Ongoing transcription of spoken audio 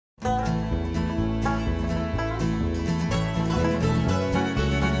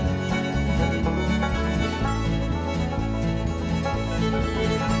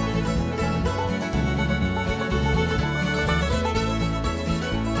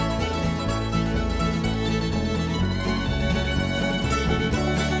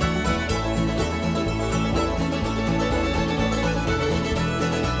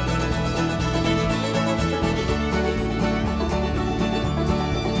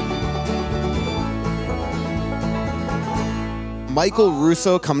Michael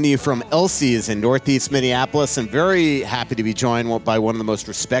Russo coming to you from Elsie's in Northeast Minneapolis, and very happy to be joined by one of the most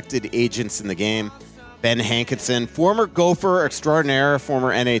respected agents in the game, Ben Hankinson, former Gopher extraordinaire,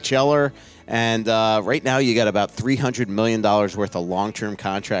 former NHLer, and right now you got about $300 million worth of long-term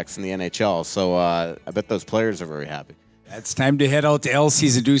contracts in the NHL, so I bet those players are very happy. It's time to head out to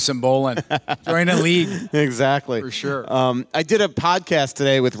Elsie's and do some bowling. Join a league. Exactly. For sure. I did a podcast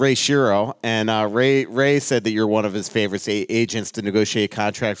today with Ray Shero, and Ray said that you're one of his favorite agents to negotiate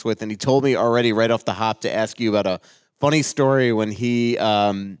contracts with, and he told me already right off the hop to ask you about a funny story when he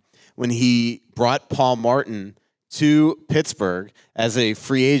brought Paul Martin to Pittsburgh as a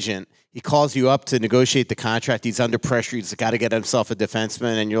free agent. He calls you up to negotiate the contract. He's under pressure. He's got to get himself a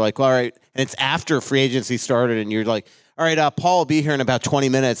defenseman, and you're like, all right. And it's after free agency started, and you're like, all right, Paul will be here in about 20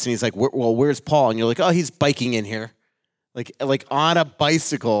 minutes. And he's like, well, where's Paul? And you're like, oh, he's biking in here. Like on a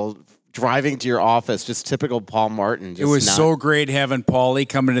bicycle, driving to your office, just typical Paul Martin. It was so great having Paulie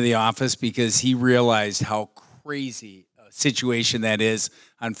come into the office because he realized how crazy a situation that is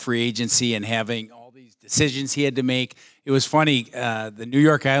on free agency and having all these decisions he had to make. It was funny. The New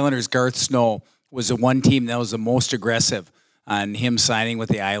York Islanders, Garth Snow, was the one team that was the most aggressive on him signing with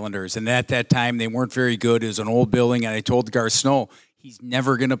the Islanders. And at that time, they weren't very good. It was an old building, and I told Garth Snow, he's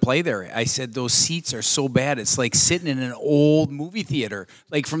never going to play there. I said, those seats are so bad. It's like sitting in an old movie theater,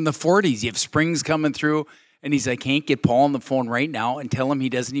 like from the 40s. You have springs coming through, and he's like, can't get Paul on the phone right now and tell him he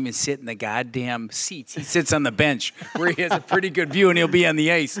doesn't even sit in the goddamn seats. He sits on the bench where he has a pretty good view, and he'll be on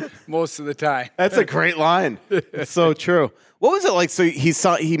the ice most of the time. That's a great line. It's so true. What was it like? So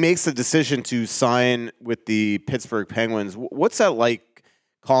he makes the decision to sign with the Pittsburgh Penguins. What's that like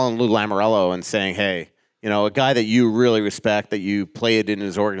calling Lou Lamoriello and saying, hey, you know, a guy that you really respect, that you played in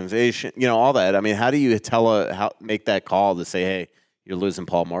his organization, you know, all that. I mean, how do you make that call to say, hey, you're losing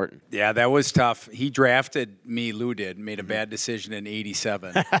Paul Martin? Yeah, that was tough. He drafted me, Lou did, made a bad decision in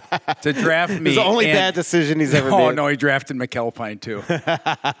 87 to draft me. It's the only bad decision he's ever made. Oh, no, he drafted McAlpine too.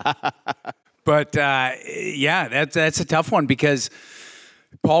 But, yeah, that's a tough one because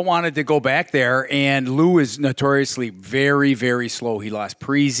Paul wanted to go back there, and Lou is notoriously very, very slow. He lost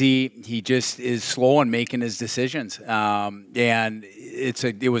Parise. He just is slow on making his decisions. And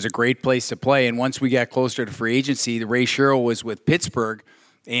it was a great place to play. And once we got closer to free agency, the Ray Shero was with Pittsburgh,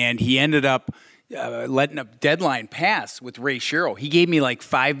 and he ended up letting a deadline pass with Ray Shero. He gave me like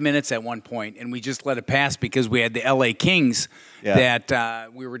 5 minutes at one point, and we just let it pass because we had the LA Kings that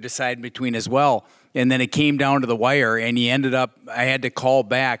we were deciding between as well. And then it came down to the wire, and I had to call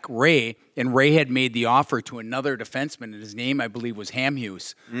back Ray, and Ray had made the offer to another defenseman, and his name, I believe, was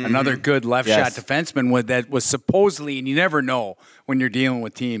Hamhuis, another good left-shot defenseman that was supposedly, and you never know when you're dealing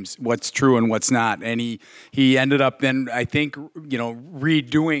with teams, what's true and what's not. And he ended up then, I think,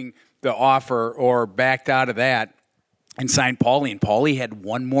 redoing the offer or backed out of that and signed Paulie. And Paulie had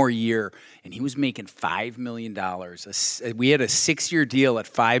one more year, and he was making $5 million. We had a 6-year deal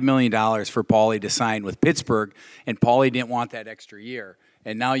at $5 million for Paulie to sign with Pittsburgh, and Paulie didn't want that extra year.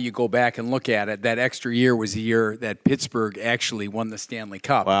 And now you go back and look at it, that extra year was the year that Pittsburgh actually won the Stanley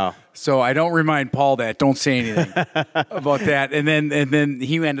Cup. Wow. So I don't remind Paul that. Don't say anything about that. And then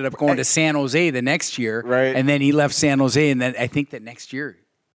he ended up going to San Jose the next year. Right. And then he left San Jose, and then I think that next year,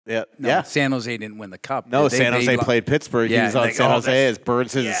 yeah. San Jose didn't win the cup. No, San Jose played Pittsburgh. He was on San Jose as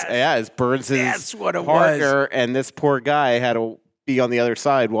Burns' that's what it partner, was. And this poor guy had to be on the other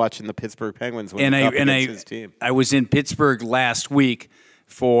side watching the Pittsburgh Penguins win the cup against his team. I was in Pittsburgh last week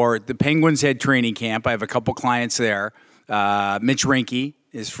for the Penguins had training camp. I have a couple clients there. Mitch Rinke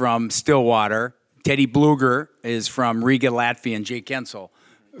is from Stillwater. Teddy Bluger is from Riga, Latvia, and Jake Ensel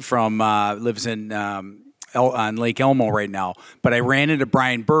lives in on Lake Elmo right now. But I ran into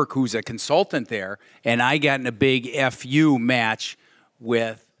Brian Burke, who's a consultant there, and I got in a big FU match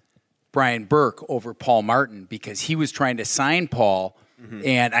with Brian Burke over Paul Martin because he was trying to sign Paul,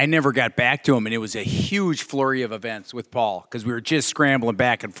 and I never got back to him, and it was a huge flurry of events with Paul because we were just scrambling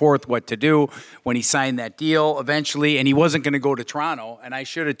back and forth what to do when he signed that deal eventually, and he wasn't going to go to Toronto, and I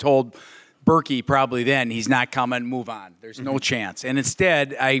should have told Berkey probably then, he's not coming, move on. There's no chance. And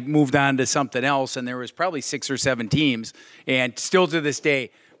instead, I moved on to something else, and there was probably 6 or 7 teams. And still to this day,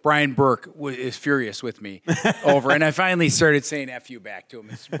 Brian Burke is furious with me over. And I finally started saying F you back to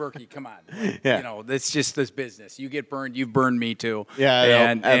him. It's Berkey, come on. Yeah. You know, that's just this business. You get burned, you've burned me too.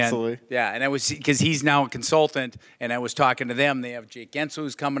 Yeah, absolutely. And I was, because he's now a consultant, and I was talking to them. They have Jake Gensel,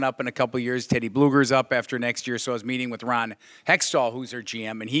 who's coming up in a couple of years. Teddy Bluger's up after next year. So I was meeting with Ron Hextall, who's their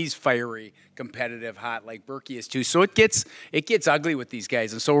GM, and he's fiery, competitive, hot like Berkey is too. So it gets ugly with these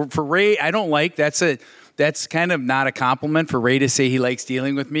guys. And so for Ray, I don't like, that's that's kind of not a compliment for Ray to say he likes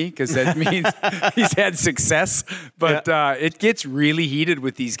dealing with me, because that means he's had success. But it gets really heated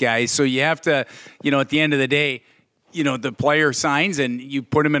with these guys. So you have to, at the end of the day, the player signs and you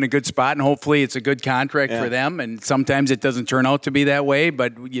put him in a good spot, and hopefully it's a good contract for them. And sometimes it doesn't turn out to be that way,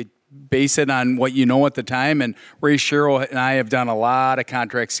 but you base it on what you know at the time. And Ray Shero and I have done a lot of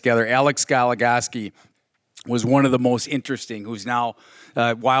contracts together. Alex Goligoski was one of the most interesting, who's now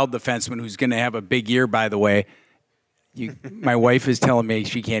a wild defenseman who's going to have a big year, by the way. My wife is telling me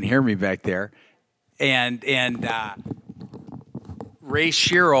she can't hear me back there. And Ray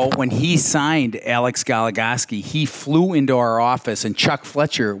Shero, when he signed Alex Goligoski, he flew into our office, and Chuck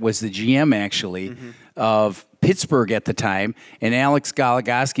Fletcher was the GM, actually, of Pittsburgh at the time. And Alex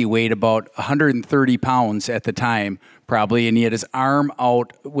Goligoski weighed about 130 pounds at the time, probably, and he had his arm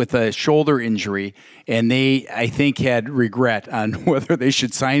out with a shoulder injury. And they, I think, had regret on whether they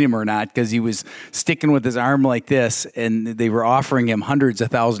should sign him or not, because he was sticking with his arm like this, and they were offering him hundreds of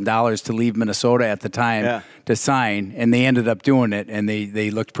 $1,000s to leave Minnesota at the time to sign, and they ended up doing it, and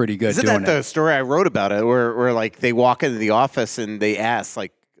they looked pretty good doing it. Isn't that the story I wrote about it, where like they walk into the office and they ask,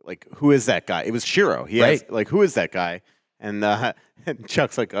 like who is that guy? It was Shero. He asked, who is that guy? And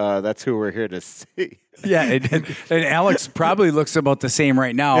Chuck's like, that's who we're here to see. Yeah, and Alex probably looks about the same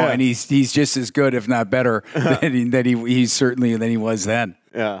right now, and he's just as good, if not better, than he was then.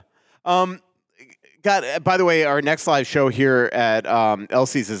 Yeah. By the way, our next live show here at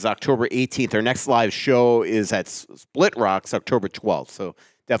Elsie's is October 18th. Our next live show is at Split Rocks, October 12th. So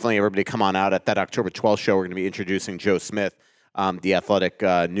definitely everybody come on out at that October 12th show. We're going to be introducing Joe Smith,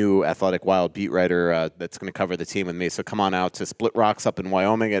 the new Athletic Wild beat writer that's going to cover the team with me. So come on out to Split Rocks up in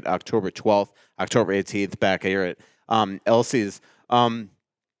Wyoming at October 12th, October 18th back here at Elsie's.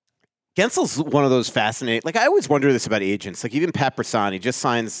 Gensel's one of those fascinating. Like, I always wonder this about agents. Like, even Pat Bersani just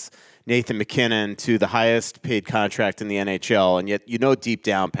signs Nathan McKinnon to the highest paid contract in the NHL, and yet deep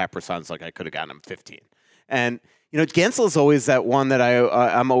down Pat Bersani's like, I could have gotten him 15. And Gensel is always that one that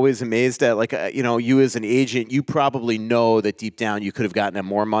I'm always amazed at. Like, you as an agent, you probably know that deep down you could have gotten him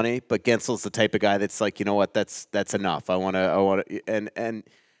more money, but Gensel's the type of guy that's like, you know what, that's enough. I want to, and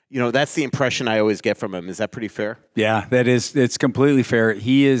that's the impression I always get from him. Is that pretty fair? Yeah, it's completely fair.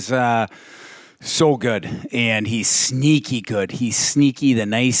 He is so good, and he's sneaky good. He's sneaky, the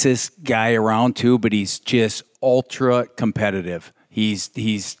nicest guy around too, but he's just ultra competitive.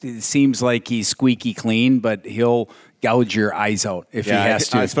 It seems like he's squeaky clean, but he'll gouge your eyes out if he has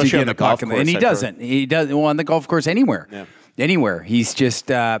to especially get on the golf course. And he doesn't. He doesn't. Well, on the golf course anywhere. Yeah. Anywhere. He's just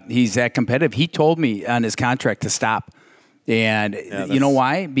he's that competitive. He told me on his contract to stop. And you know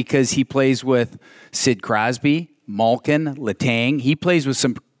why? Because he plays with Sid Crosby, Malkin, Letang. He plays with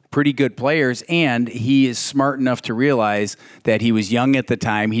some pretty good players, and he is smart enough to realize that he was young at the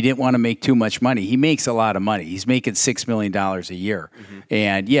time. He didn't want to make too much money. He makes a lot of money. He's making $6 million a year. Mm-hmm.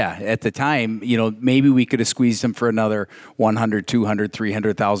 And at the time, maybe we could have squeezed him for another $100,000, $200,000,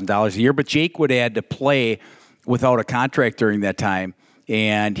 $300,000 a year. But Jake would have had to play without a contract during that time,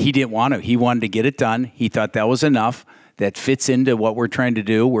 and he didn't want to. He wanted to get it done. He thought that was enough. That fits into what we're trying to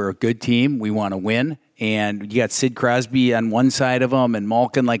do. We're a good team. We want to win. And you got Sid Crosby on one side of him and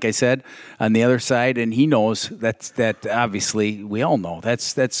Malkin, like I said, on the other side. And he knows that obviously, we all know,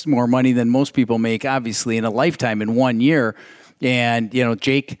 that's more money than most people make, obviously, in a lifetime in 1 year. And,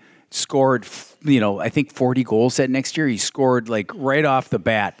 Jake scored, I think 40 goals that next year. He scored like right off the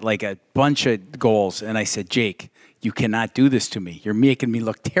bat, like a bunch of goals. And I said, Jake, you cannot do this to me. You're making me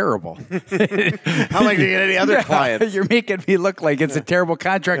look terrible. How am I going to get any other clients? You're making me look like it's a terrible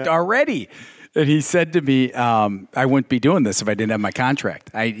contract already. And he said to me, I wouldn't be doing this if I didn't have my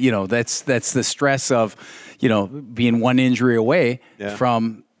contract. That's the stress of, being one injury away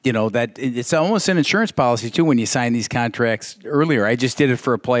from, that it's almost an insurance policy too when you sign these contracts earlier. I just did it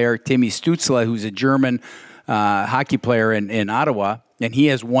for a player, Timmy Stutzla, who's a German hockey player in Ottawa. And he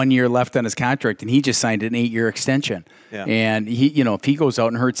has 1 year left on his contract, and he just signed an 8-year extension. Yeah. And he, if he goes out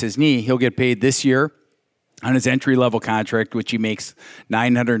and hurts his knee, he'll get paid this year on his entry-level contract, which he makes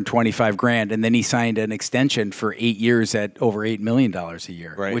 $925,000, and then he signed an extension for 8 years at over $8 million a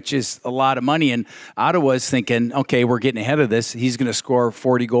year, which is a lot of money. And Ottawa's thinking, okay, we're getting ahead of this. He's going to score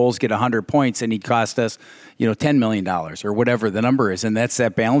 40 goals, get 100 points, and he'd cost us, $10 million or whatever the number is. And that's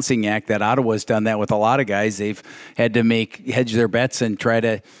that balancing act that Ottawa's done that with a lot of guys. They've had to hedge their bets and try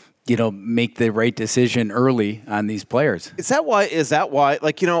to make the right decision early on these players. Is that why?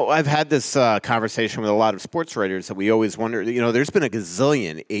 Like, I've had this conversation with a lot of sports writers that we always wonder, there's been a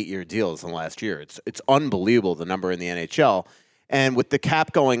gazillion 8-year deals in the last year. It's unbelievable, the number in the NHL. And with the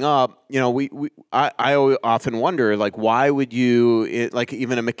cap going up, I often wonder, like, why would you, like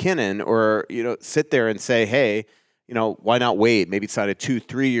even a McKinnon or, sit there and say, hey, why not wait? Maybe sign a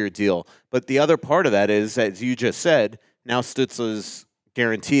 2-3 year deal. But the other part of that is, as you just said, now Stützle's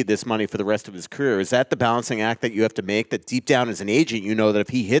guaranteed this money for the rest of his career. Is that the balancing act that you have to make? That deep down as an agent, that if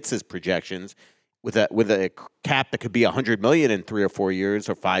he hits his projections with a cap that could be $100 million in 3 or 4 years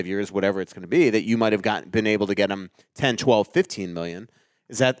or 5 years, whatever it's going to be, that you might have been able to get him 10, 12, 15 million.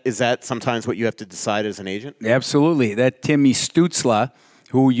 Is that sometimes what you have to decide as an agent? Absolutely. That Timmy Stützle,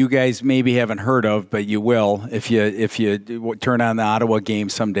 who you guys maybe haven't heard of, but you will if you turn on the Ottawa game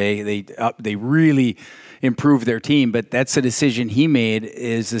someday. They really improve their team, but that's a decision he made.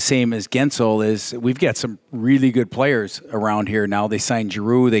 Is the same as Gensel. Is we've got some really good players around here now. They signed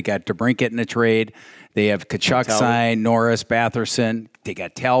Giroux. They got DeBrincat in a trade. They have Tkachuk signed, Norris, Batherson. They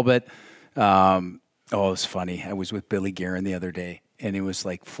got Talbot. It was funny. I was with Billy Guerin the other day, and it was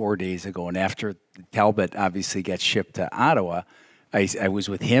like 4 days ago. And after Talbot obviously got shipped to Ottawa, I was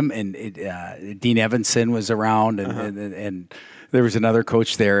with him, and Dean Evanson was around, and there was another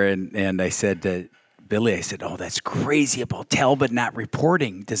coach there, and I said to Billy, I said, "Oh, that's crazy about Talbot not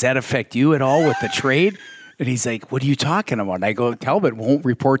reporting. Does that affect you at all with the trade?" And he's like, "What are you talking about?" And I go, "Talbot won't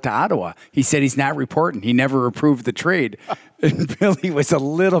report to Ottawa. He said he's not reporting. He never approved the trade." And Billy was a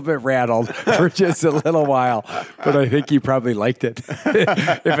little bit rattled for just a little while, but I think he probably liked it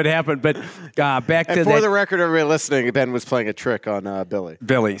if it happened. But back to for the record, everybody listening, Ben was playing a trick on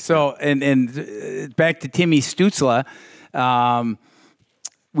Billy. So, and back to Timmy Stützle.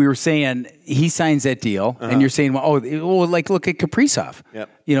 We were saying he signs that deal, and you're saying, like look at Kaprizov. Yep.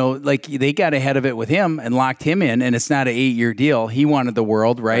 Like they got ahead of it with him and locked him in, and it's not an 8-year deal. He wanted the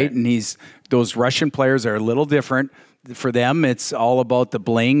world, right? And those Russian players are a little different. For them, it's all about the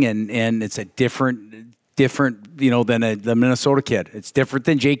bling, and it's a different, than the Minnesota kid. It's different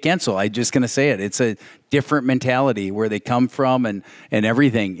than Jake Gensel. I'm just going to say it. It's a different mentality where they come from and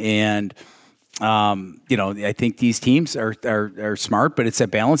everything. And I think these teams are smart, but it's a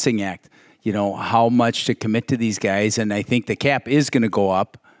balancing act. How much to commit to these guys, and I think the cap is going to go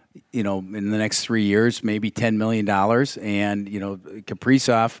up. In the next 3 years, maybe $10 million, and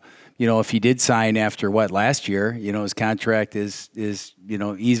Kaprizov. If he did sign after last year, his contract is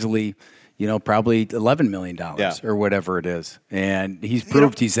easily, probably $11 million or whatever it is, and he's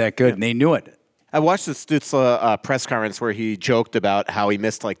proved he's that good, and they knew it. I watched the Stützle press conference where he joked about how he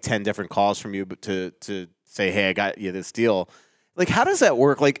missed like 10 different calls from you to say, "Hey, I got you this deal." Like, how does that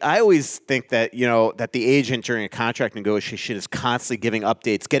work? Like, I always think that, that the agent during a contract negotiation is constantly giving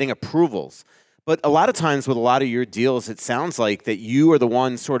updates, getting approvals. But a lot of times with a lot of your deals, it sounds like that you are the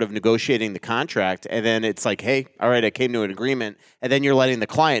one sort of negotiating the contract, and then it's like, hey, all right, I came to an agreement, and then you're letting the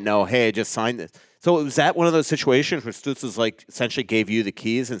client know, hey, I just signed this. So was that one of those situations where Stützle's like essentially gave you the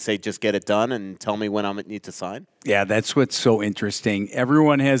keys and say, just get it done and tell me when I need to sign? Yeah, that's what's so interesting.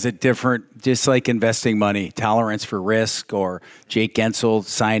 Everyone has a different, just like investing money, tolerance for risk, or Jake Gensel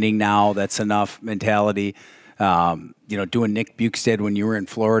signing now, that's enough mentality. Doing Nick Bukestad when you were in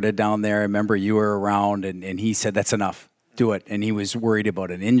Florida down there, I remember you were around, and he said, that's enough. Do it. And he was worried about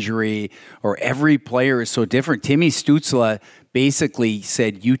an injury, or every player is so different. Timmy Stützle basically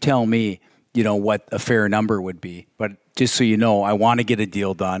said, you tell me, what a fair number would be. But just so you know, I want to get a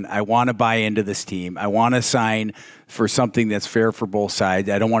deal done. I want to buy into this team. I want to sign for something that's fair for both sides.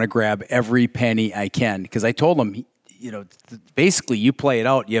 I don't want to grab every penny I can. Because I told him, basically you play it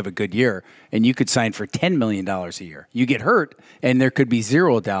out, you have a good year, and you could sign for $10 million a year. You get hurt, and there could be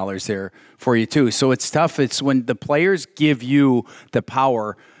 $0 there for you too. So it's tough. It's when the players give you the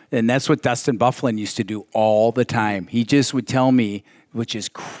power, and that's what Dustin Byfuglien used to do all the time. He just would tell me, which is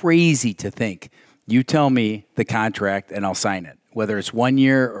crazy to think, you tell me the contract and I'll sign it, whether it's 1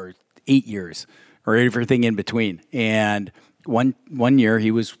 year or 8 years or everything in between. And one year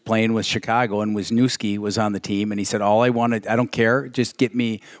he was playing with Chicago, and Wisniewski was on the team, and he said, all I wanted, I don't care, just get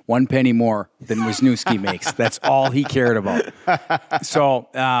me 1 penny more than Wisniewski makes. That's all he cared about. So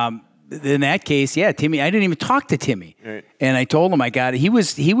in that case, yeah, Timmy, I didn't even talk to Timmy. Right. And I told him I got it. He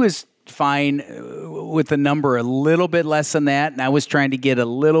was fine with a number a little bit less than that, and I was trying to get a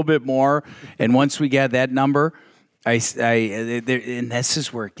little bit more. And once we got that number, and this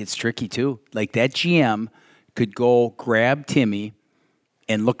is where it gets tricky too. Like that GM could go grab Timmy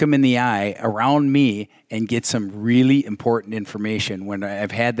and look him in the eye around me and get some really important information. When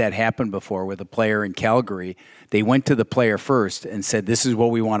I've had that happen before with a player in Calgary, they went to the player first and said, this is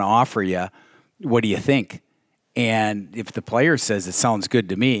what we want to offer you. What do you think? And if the player says it sounds good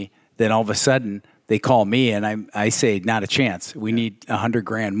to me, then all of a sudden they call me and I say, not a chance. We need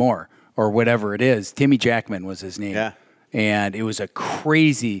 $100,000 more or whatever it is. Timmy Jackman was his name. Yeah. And it was a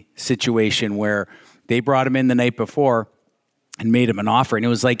crazy situation where they brought him in the night before and made him an offer, and it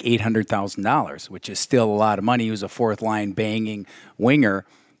was like $800,000, which is still a lot of money. He was a fourth line banging winger.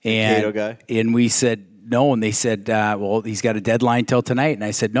 Cato guy? And we said no, and they said, well, he's got a deadline till tonight. And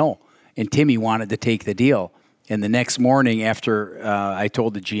I said no. And Timmy wanted to take the deal. And the next morning after I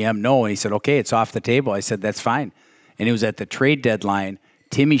told the GM no, and he said, okay, it's off the table. I said, that's fine. And it was at the trade deadline.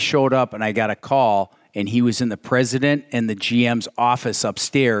 Timmy showed up, and I got a call, and he was in the president and the GM's office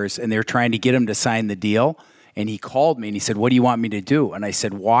upstairs, and they were trying to get him to sign the deal. And he called me, and he said, what do you want me to do? And I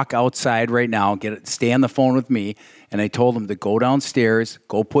said, walk outside right now, stay on the phone with me. And I told him to go downstairs,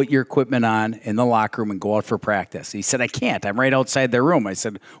 go put your equipment on in the locker room, and go out for practice. He said, I can't. I'm right outside their room. I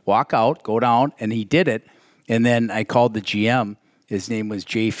said, walk out, go down. And he did it. And then I called the GM. His name was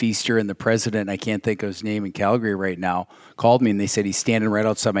Jay Feaster, and the president, I can't think of his name, in Calgary right now, called me, and they said he's standing right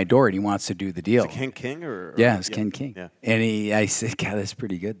outside my door, and he wants to do the deal. Is it Ken King? Yeah, it's Ken King. Yeah. And I said, God, that's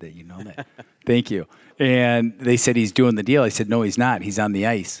pretty good that you know that. Thank you. And they said he's doing the deal. I said, no, he's not. He's on the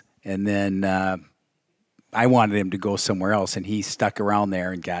ice. And then I wanted him to go somewhere else, and he stuck around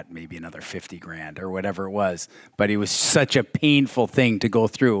there and got maybe another $50,000 or whatever it was. But it was such a painful thing to go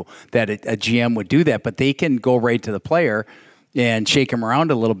through that a GM would do that. But they can go right to the player and shake him around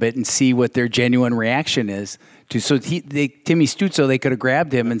a little bit and see what their genuine reaction is. Timmy Stützle, they could have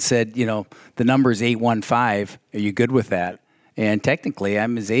grabbed him and said, the number's 815. Are you good with that? And technically,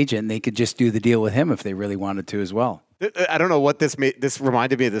 I'm his agent. They could just do the deal with him if they really wanted to as well. I don't know what this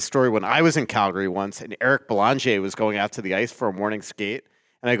reminded me of this story when I was in Calgary once, and Eric Belanger was going out to the ice for a morning skate.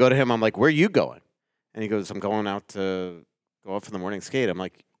 And I go to him, I'm like, where are you going? And he goes, I'm going out to go out for the morning skate. I'm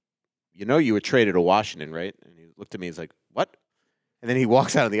like, you were traded to Washington, right? And he looked at me, he's like, what? And then he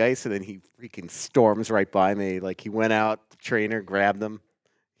walks out on the ice, and then he freaking storms right by me. Like, he went out, the trainer grabbed him.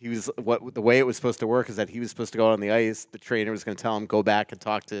 The way it was supposed to work is that he was supposed to go out on the ice. The trainer was going to tell him, go back and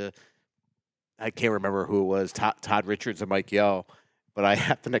talk to, I can't remember who it was, Todd Richards or Mike Yeo, but I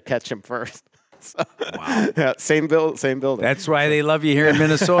happened to catch him first. So, wow. Yeah, same building. That's why they love you here in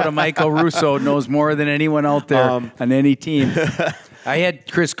Minnesota. Michael Russo knows more than anyone out there on any team. I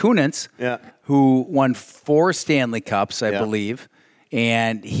had Chris Kunitz, who won 4 Stanley Cups, I believe,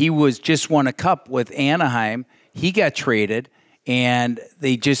 and he just won a cup with Anaheim. He got traded, and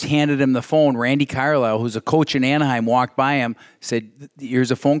they just handed him the phone. Randy Carlisle, who's a coach in Anaheim, walked by him, said,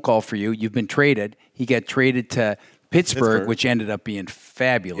 here's a phone call for you. You've been traded. He got traded to Pittsburgh, which ended up being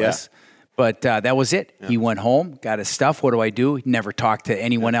fabulous. Yeah. But that was it. Yeah. He went home, got his stuff. What do I do? He never talked to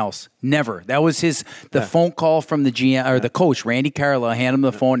anyone else. Never. That was the phone call from the GM or the coach, Randy Carlisle, handed him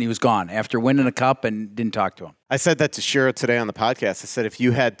the phone, and he was gone after winning a cup and didn't talk to him. I said that to Shira today on the podcast. I said,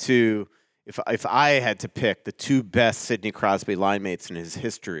 if I had to pick the 2 best Sidney Crosby line mates in his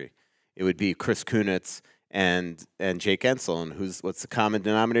history, it would be Chris Kunitz and Jake Ensel. And what's the common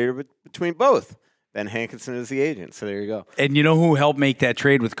denominator between both? Ben Hankinson is the agent. So there you go. And you know who helped make that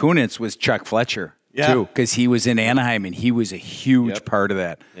trade with Kunitz was Chuck Fletcher, too, because he was in Anaheim, and he was a huge part of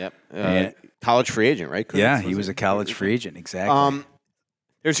that. Yep. College free agent, right? Kunitz he was a college free agent, exactly.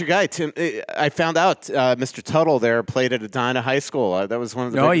 There's your guy, Tim. I found out Mr. Tuttle there played at Edina High School. That was one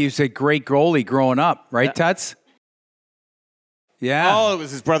of the he was a great goalie growing up, right, Tuts? Yeah. Oh, it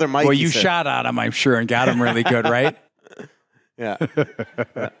was his brother Mike. Well, you shot at him, I'm sure, and got him really good, right? Yeah.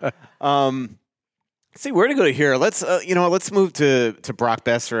 See, where to go here? Let's move to Brock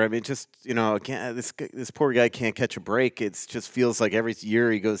Boeser. I mean, just again, this poor guy can't catch a break. It just feels like every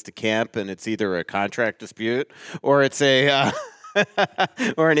year he goes to camp and it's either a contract dispute or it's a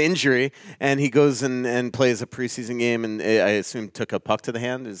or an injury, and he goes and plays a preseason game, and I assume took a puck to the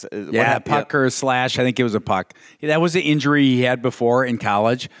hand. Puck or a slash. I think it was a puck. That was an injury he had before in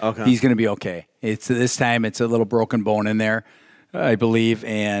college. Okay, he's going to be okay. This time it's a little broken bone in there, I believe,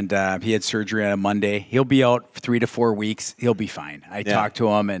 and he had surgery on a Monday. He'll be out 3 to 4 weeks. He'll be fine. I talked to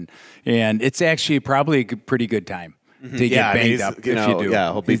him, and it's actually probably a pretty good time to get banged up if you do.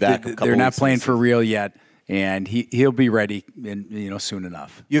 Yeah, he'll be back. They're not playing for real yet, and he'll be ready soon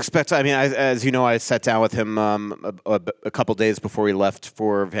enough. You expect? I mean, as you know, I sat down with him a couple days before he left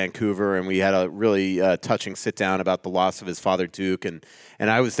for Vancouver, and we had a really touching sit down about the loss of his father, Duke, and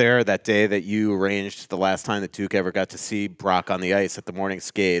I was there that day that you arranged the last time that Duke ever got to see Brock on the ice at the morning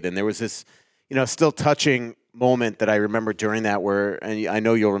skate, and there was this, still touching moment that I remember during that and I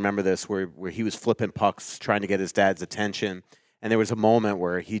know you'll remember this, where he was flipping pucks trying to get his dad's attention. And there was a moment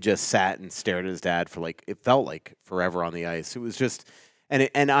where he just sat and stared at his dad for it felt like forever on the ice. It was just,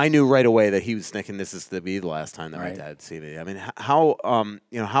 and I knew right away that he was thinking this is to be the last time that my dad would see me. I mean,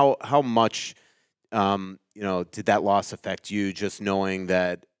 how much, did that loss affect you, just knowing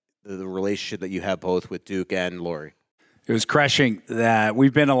that the relationship that you have both with Duke and Lori? It was crushing.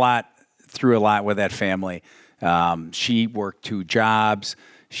 We've been through a lot with that family. She worked 2 jobs.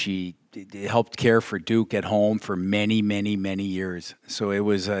 She helped care for Duke at home for many, many, many years. So it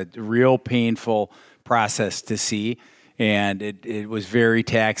was a real painful process to see. And it was very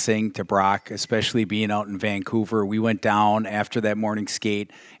taxing to Brock, especially being out in Vancouver. We went down after that morning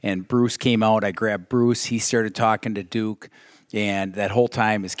skate, and Bruce came out. I grabbed Bruce. He started talking to Duke. And that whole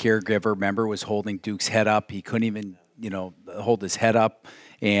time, his caregiver, remember, was holding Duke's head up. He couldn't even, hold his head up.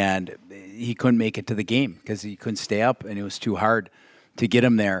 And he couldn't make it to the game because he couldn't stay up, and it was too hard to get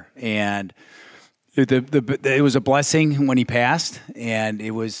him there. And it was a blessing when he passed, and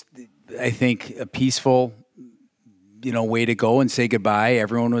it was, I think, a peaceful, way to go and say goodbye.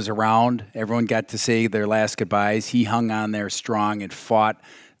 Everyone was around. Everyone got to say their last goodbyes. He hung on there strong and fought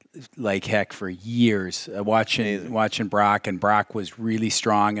like heck for years, watching Brock, and Brock was really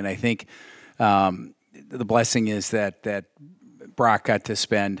strong. And I think the blessing is that Brock got to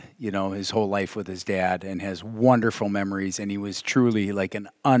spend, his whole life with his dad and has wonderful memories. And he was truly like an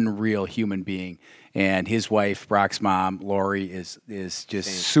unreal human being. And his wife, Brock's mom, Lori, is just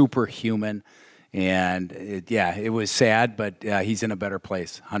superhuman. And it was sad, but he's in a better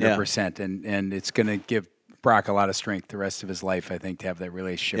place, 100%. And it's going to give Brock a lot of strength the rest of his life, I think, to have that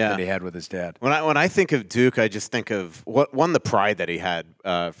relationship that he had with his dad. When I think of Duke, I just think of the pride that he had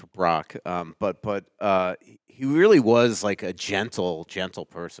for Brock, but he really was like a gentle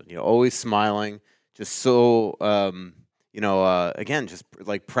person. Always smiling, just so again, just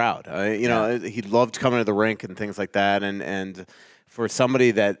like proud. He loved coming to the rink and things like that, and for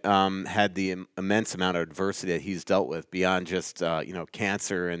somebody that had the immense amount of adversity that he's dealt with beyond just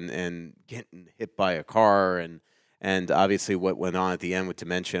cancer and getting hit by a car and obviously what went on at the end with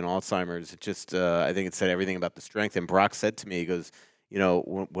dementia and Alzheimer's, it just I think it said everything about the strength. And Brock said to me, he goes,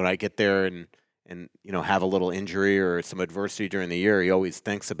 when I get there and have a little injury or some adversity during the year, he always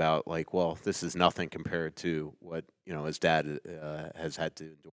thinks about like, well, this is nothing compared to what his dad has had to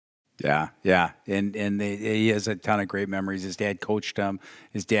endure. Yeah. And he has a ton of great memories. His dad coached him.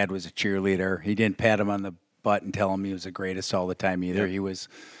 His dad was a cheerleader. He didn't pat him on the butt and tell him he was the greatest all the time either. He was,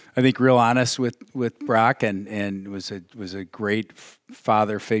 I think, real honest with Brock and was a great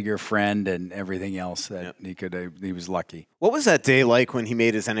father figure, friend, and everything else that he was lucky. What was that day like when he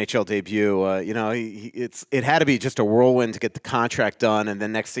made his NHL debut? It had to be just a whirlwind to get the contract done, and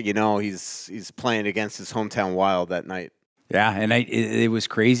then next thing you know, he's playing against his hometown Wild that night. Yeah, and it was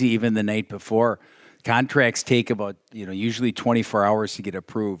crazy even the night before. Contracts take about, usually 24 hours to get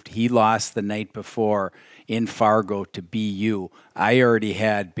approved. He lost the night before in Fargo to BU. I already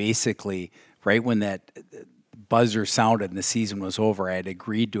had basically, right when that buzzer sounded and the season was over, I had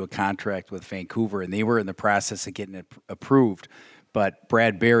agreed to a contract with Vancouver, and they were in the process of getting it approved. But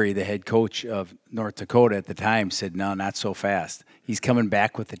Brad Berry, the head coach of North Dakota at the time, said, no, not so fast. He's coming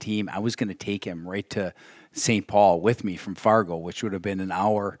back with the team. I was going to take him right to St. Paul with me from Fargo, which would have been an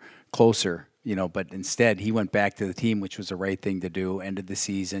hour closer, but instead he went back to the team, which was the right thing to do, ended the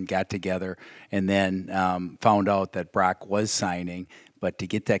season, got together, and then found out that Brock was signing. But to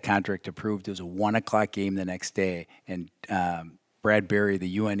get that contract approved, it was a 1:00 game the next day, and Brad Berry,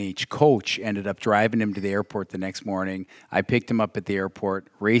 the UNH coach, ended up driving him to the airport the next morning. I picked him up at the airport,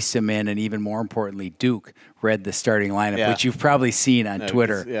 raced him in, and even more importantly, Duke read the starting lineup, which you've probably seen on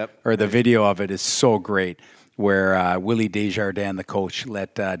Twitter, or the video of it is so great, where Willie Desjardins, the coach,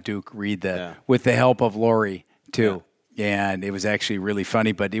 let Duke read with the help of Lori, too. Yeah. And it was actually really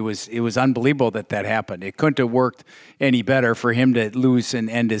funny, but it was unbelievable that happened. It couldn't have worked any better for him to lose and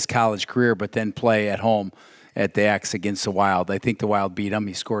end his college career, but then play at home at the X against the Wild. I think the Wild beat him.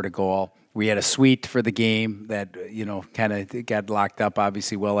 He scored a goal. We had a suite for the game that, kind of got locked up,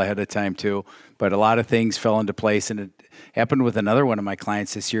 obviously, well ahead of time, too. But a lot of things fell into place, and it happened with another one of my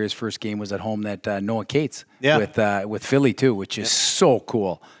clients this year. His first game was at home, that Noah Cates with Philly, too, which is so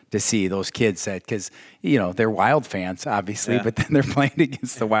cool to see those kids because, they're Wild fans, obviously, but then they're playing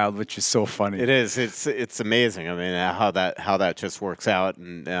against the Wild, which is so funny. It is. It's amazing. I mean, how that just works out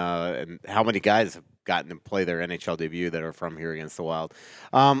and how many guys have gotten to play their NHL debut that are from here against the Wild.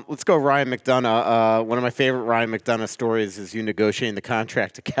 Let's go Ryan McDonough. One of my favorite Ryan McDonough stories is you negotiating the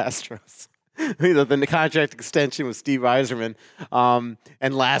contract to Castros. The contract extension with Steve Yzerman.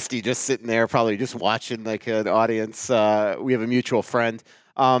 And Lasty just sitting there probably just watching like an audience. We have a mutual friend.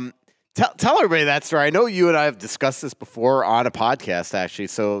 Tell everybody that story. I know you and I have discussed this before on a podcast, actually,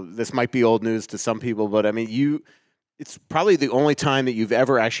 so this might be old news to some people, but I mean, it's probably the only time that you've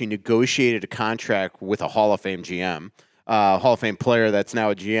ever actually negotiated a contract with a Hall of Fame GM, Hall of Fame player that's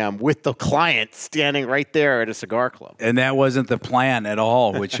now a GM, with the client standing right there at a cigar club. And that wasn't the plan at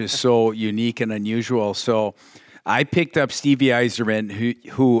all, which is so unique and unusual. So I picked up Stevie Yzerman,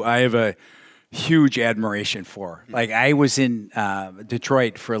 who I have a huge admiration for. Like, I was in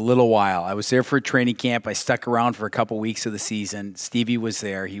Detroit for a little while. I was there for a training camp. I stuck around for a couple weeks of the season. Stevie was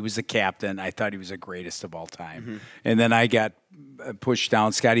there. He was the captain. I thought he was the greatest of all time. And then I got pushed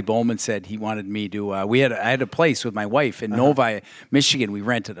down. Scotty Bowman said he wanted me to. I had a place with my wife in Novi, Michigan. We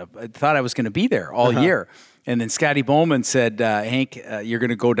rented. I thought I was going to be there all year. And then Scotty Bowman said, Hank, you're going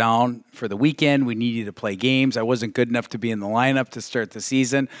to go down for the weekend. We need you to play games. I wasn't good enough to be in the lineup to start the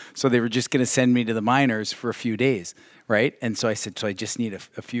season, so they were just going to send me to the minors for a few days, right? And so I said, so I just need a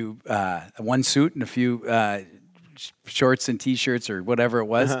few, one suit and a few shorts and T-shirts or whatever it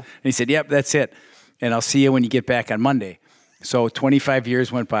was. And he said, yep, that's it. And I'll see you when you get back on Monday. So 25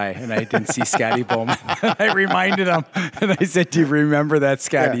 years went by, and I didn't see Scotty Bowman. I reminded him, and I said, "Do you remember that,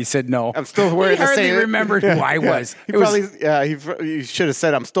 Scott?" Yeah. He said, "No." I'm still wearing he the hardly same. remembered who I was. He should have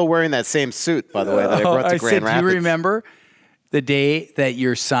said, "I'm still wearing that same suit." By the way, that I brought to Grand said, Rapids. "Do you remember the day that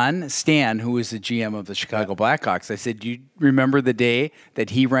your son Stan, who was the GM of the Chicago Blackhawks?" I said, "Do you remember the day that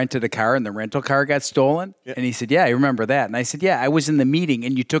he rented a car and the rental car got stolen?" And he said, "Yeah, I remember that." And I said, "Yeah, I was in the meeting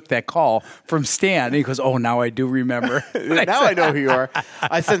and you took that call from Stan." And he goes, "Oh, now I do remember." Now I know who you are.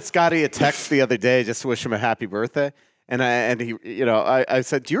 I sent Scotty a text the other day just to wish him a happy birthday. And he, I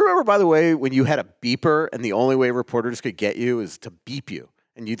said, "Do you remember, by the way, when you had a beeper and the only way reporters could get you is to beep you?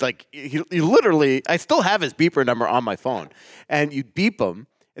 And you'd you literally, I still have his beeper number on my phone. And you'd beep him,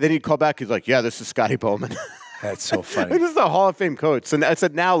 and then he'd call back. He's like, yeah, this is Scotty Bowman." That's so funny. This is a Hall of Fame coach. So I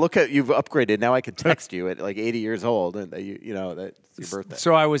said, now look you've upgraded. Now I can text you at like 80 years old, and that's your birthday.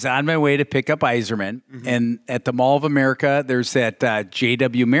 So I was on my way to pick up Yzerman, and at the Mall of America, there's that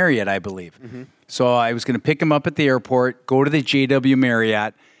JW Marriott, I believe. So I was going to pick him up at the airport, go to the JW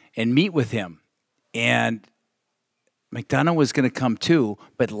Marriott, and meet with him. And McDonough was going to come too,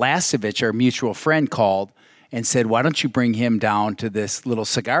 but Lasovich, our mutual friend, called and said, why don't you bring him down to this little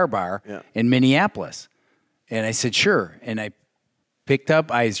cigar bar in Minneapolis? And I said, sure. And I picked up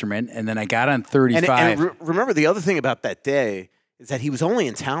Yzerman, and then I got on 35. And remember, the other thing about that day is that he was only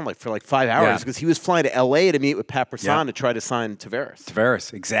in town for 5 hours because he was flying to L.A. to meet with Pat Brisson to try to sign Tavares.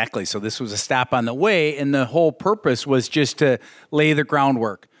 Tavares, exactly. So this was a stop on the way, and the whole purpose was just to lay the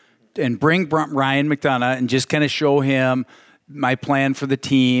groundwork and bring Ryan McDonough and just kind of show him my plan for the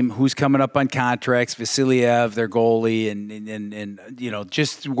team, who's coming up on contracts, Vasiliev, their goalie, and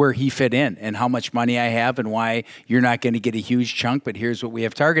just where he fit in and how much money I have and why you're not going to get a huge chunk, but here's what we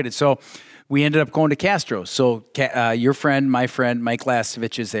have targeted. So we ended up going to Castro. So your friend, my friend, Mike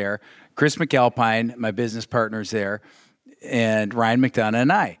Lasovich is there, Chris McAlpine, my business partner's there, and Ryan McDonough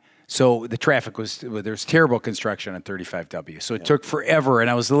and I. So the traffic there was terrible construction on 35W. So it took forever, and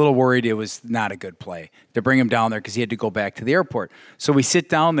I was a little worried it was not a good play to bring him down there because he had to go back to the airport. So we sit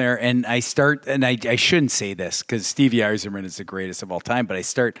down there, and I shouldn't say this because Stevie Yzerman is the greatest of all time, but I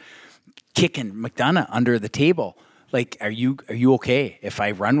start kicking McDonough under the table. Like, are you okay if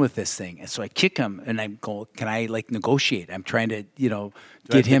I run with this thing? And so I kick him, and I go, can I negotiate? I'm trying to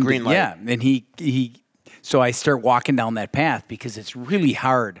get him green light. Yeah, and he. So I start walking down that path because it's really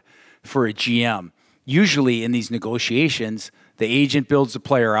hard for a GM. Usually in these negotiations, the agent builds the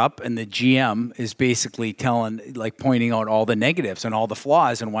player up and the GM is basically pointing out all the negatives and all the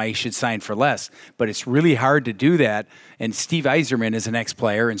flaws and why he should sign for less. But it's really hard to do that. And Steve Yzerman is an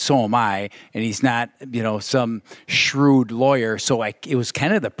ex-player, and so am I. And he's not, some shrewd lawyer. So it was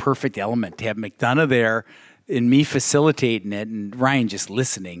kind of the perfect element to have McDonough there and me facilitating it and Ryan just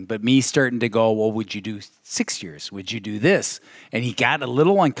listening, but me starting to go, well, would you do 6 years? Would you do this? And he got a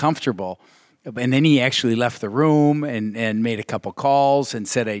little uncomfortable. And then he actually left the room and made a couple calls and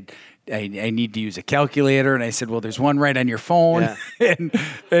said, I need to use a calculator. And I said, well, there's one right on your phone. Yeah. and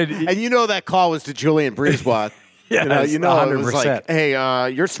that call was to Julian Brisebois. Yes, it was like,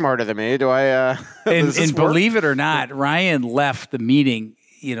 hey, you're smarter than me. Do I? And believe it or not, Ryan left the meeting.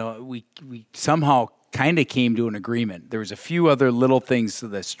 We somehow kind of came to an agreement. There was a few other little things to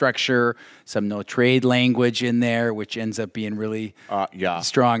the structure, some no trade language in there, which ends up being really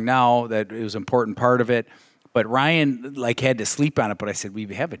strong now. That it was an important part of it. But Ryan had to sleep on it. But I said, we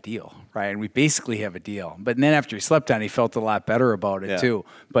have a deal, Ryan. We basically have a deal. But then after he slept on it, he felt a lot better about it too.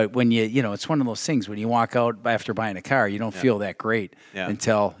 But when it's one of those things when you walk out after buying a car, you don't feel that great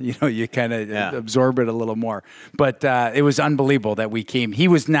until you kind of absorb it a little more. But it was unbelievable that we came. He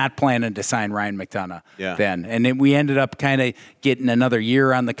was not planning to sign Ryan McDonough then, and then we ended up kind of getting another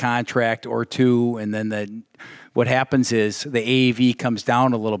year on the contract or two, and then what happens is the AAV comes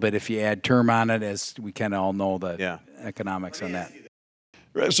down a little bit if you add term on it, as we kind of all know the economics on that.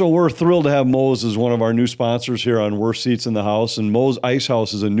 So we're thrilled to have Moe's as one of our new sponsors here on Worst Seats in the House. And Moe's Ice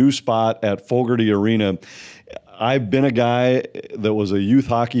House is a new spot at Fogarty Arena. I've been a guy that was a youth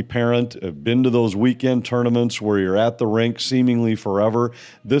hockey parent. I've been to those weekend tournaments where you're at the rink seemingly forever.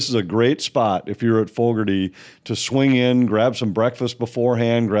 This is a great spot if you're at Fogarty to swing in, grab some breakfast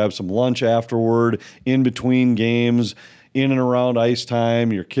beforehand, grab some lunch afterward, in between games, in and around ice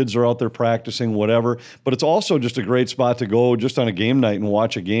time. Your kids are out there practicing, whatever. But it's also just a great spot to go just on a game night and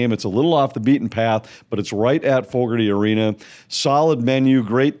watch a game. It's a little off the beaten path, but it's right at Fogarty Arena. Solid menu,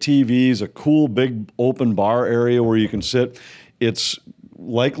 great TVs, a cool big open bar area where you can sit. It's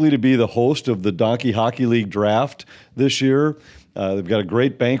likely to be the host of the Donkey Hockey League draft this year. They've got a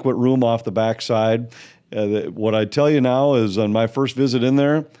great banquet room off the backside. What I tell you now is on my first visit in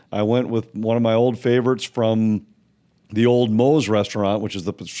there, I went with one of my old favorites from the old Moe's restaurant, which is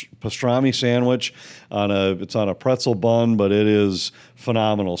the pastrami sandwich. It's on a pretzel bun, but it is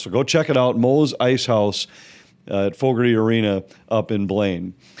phenomenal. So go check it out, Moe's Ice House at Fogarty Arena up in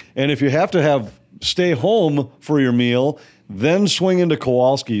Blaine. And if you have to stay home for your meal, then swing into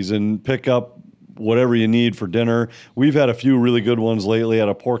Kowalski's and pick up whatever you need for dinner. We've had a few really good ones lately. Had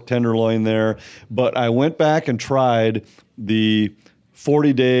a pork tenderloin there. But I went back and tried the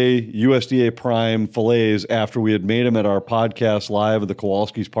 40-day USDA Prime fillets after we had made them at our podcast live at the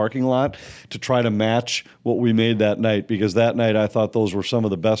Kowalski's parking lot to try to match what we made that night, because that night I thought those were some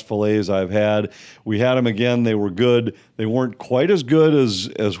of the best fillets I've had. We had them again. They were good. They weren't quite as good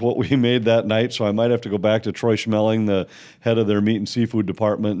as what we made that night, so I might have to go back to Troy Schmeling, the head of their meat and seafood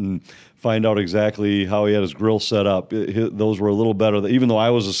department, and find out exactly how he had his grill set up. Those were a little better. Even though I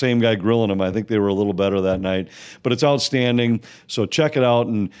was the same guy grilling them, I think they were a little better that night. But it's outstanding, so check it out.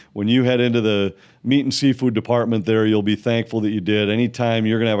 And when you head into the meat and seafood department there, you'll be thankful that you did. Anytime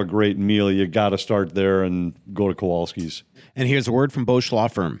you're going to have a great meal, you got to start there and go to Kowalski's. And here's a word from Bosch Law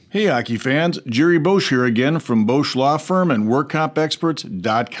Firm. Hey, hockey fans. Jerry Bosch here again from Bosch Law Firm and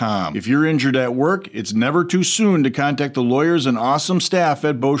WorkCompExperts.com. If you're injured at work, it's never too soon to contact the lawyers and awesome staff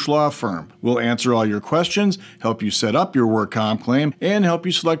at Bosch Law Firm. We'll answer all your questions, help you set up your work comp claim, and help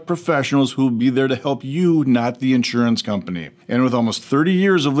you select professionals who will be there to help you, not the insurance company. And with almost 30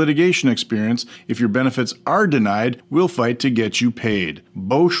 years of litigation experience, if your benefits are denied, we'll fight to get you paid.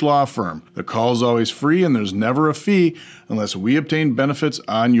 Bosch Law Firm. The call's always free and there's never a fee unless we obtain benefits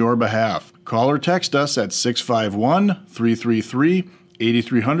on your behalf. Call or text us at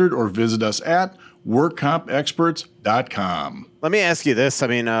 651-333-8300 or visit us at WorkCompExperts.com. Let me ask you this. I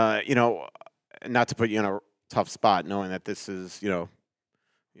mean, not to put you in a tough spot, knowing that this is, this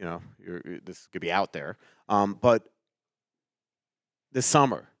could be out there. But this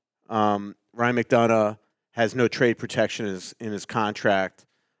summer, Ryan McDonough has no trade protection in his contract.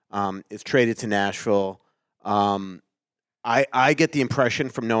 Is traded to Nashville. I get the impression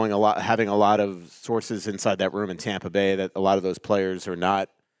from having a lot of sources inside that room in Tampa Bay, that a lot of those players are not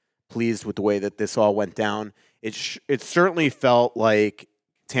pleased with the way that this all went down. It certainly felt like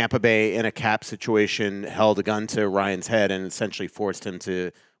Tampa Bay in a cap situation held a gun to Ryan's head and essentially forced him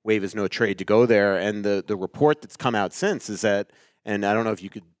to waive his no trade to go there. And the report that's come out since is that, and I don't know if you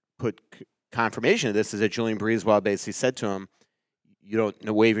could put confirmation of this, is that Julian Breezewell basically said to him, you don't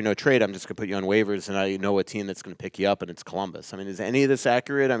waive your no trade, I'm just going to put you on waivers, and I know a team that's going to pick you up, and it's Columbus. I mean, is any of this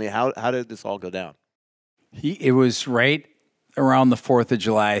accurate? I mean, how did this all go down? It was right around the 4th of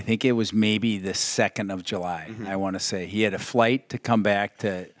July. I think it was maybe the 2nd of July, I want to say. He had a flight to come back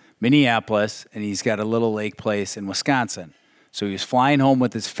to Minneapolis, and he's got a little lake place in Wisconsin. So he was flying home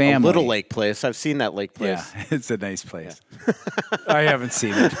with his family. A little lake place. I've seen that lake place. Yeah, it's a nice place. Yeah. I haven't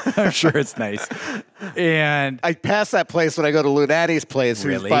seen it. I'm sure it's nice. And I pass that place when I go to Lunati's place,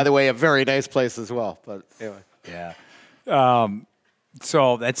 really? Who's, by the way, a very nice place as well. But anyway. Yeah.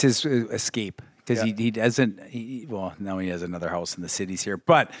 So that's his escape, because he doesn't – now he has another house in the cities here.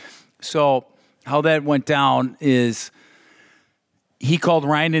 But so how that went down is he called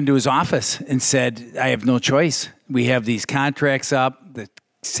Ryan into his office and said, I have no choice. We have these contracts up. The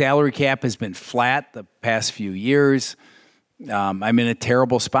salary cap has been flat the past few years. I'm in a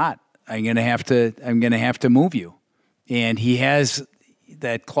terrible spot. I'm gonna have to move you. And he has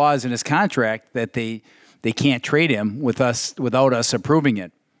that clause in his contract that they can't trade him without us approving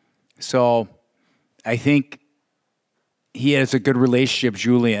it. So I think he has a good relationship,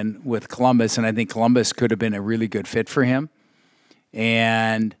 Julian, with Columbus, and I think Columbus could have been a really good fit for him.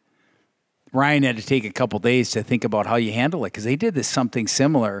 And Ryan had to take a couple days to think about how you handle it, because they did something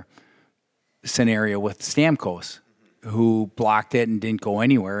similar scenario with Stamkos, who blocked it and didn't go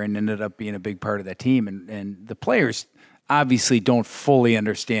anywhere and ended up being a big part of that team. And the players obviously don't fully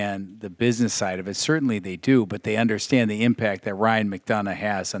understand the business side of it. Certainly they do, but they understand the impact that Ryan McDonough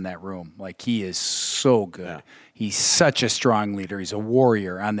has on that room. Like, he is so good. Yeah. He's such a strong leader. He's a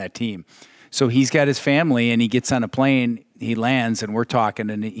warrior on that team. So he's got his family, and he gets on a plane, he lands, and we're talking,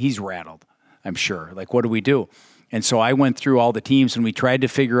 and he's rattled, I'm sure. Like, what do we do? And so I went through all the teams, and we tried to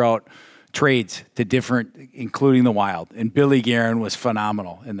figure out trades to different, including the Wild. And Billy Guerin was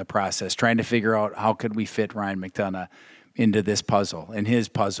phenomenal in the process, trying to figure out how could we fit Ryan McDonagh into this puzzle. And his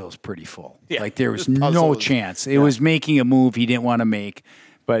puzzle's pretty full. Yeah, like, there was his puzzle no is- chance. It was making a move he didn't want to make.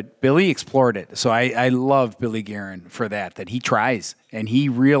 But Billy explored it. So I love Billy Guerin for that he tries and he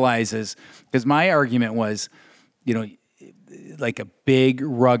realizes, because my argument was, like a big,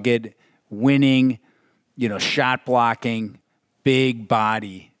 rugged, winning, shot blocking, big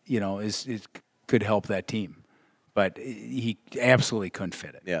body, is could help that team. But he absolutely couldn't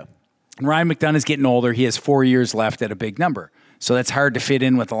fit it. Yeah. And Ryan McDonagh's getting older. He has 4 years left at a big number. So that's hard to fit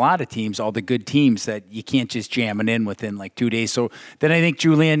in with a lot of teams, all the good teams that you can't just jam it in within like 2 days. So then I think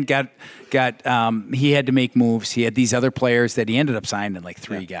Julian got he had to make moves. He had these other players that he ended up signing like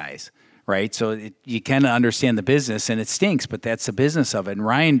three guys, right? So you kind of understand the business, and it stinks, but that's the business of it. And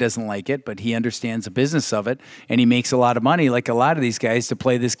Ryan doesn't like it, but he understands the business of it, and he makes a lot of money, like a lot of these guys, to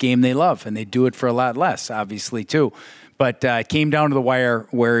play this game they love, and they do it for a lot less, obviously, too. But it came down to the wire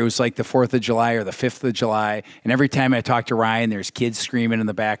where it was like the 4th of July or the 5th of July. And every time I talk to Ryan, there's kids screaming in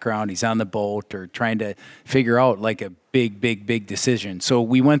the background. He's on the boat or trying to figure out like a big decision. So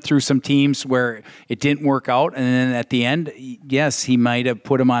we went through some teams where it didn't work out. And then at the end, yes, he might have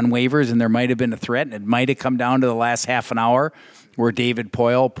put him on waivers and there might have been a threat. And it might have come down to the last half an hour where David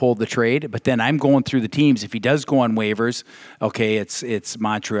Poile pulled the trade. But then I'm going through the teams. If he does go on waivers, okay, it's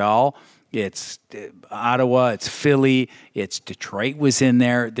Montreal. It's Ottawa, it's Philly, it's Detroit was in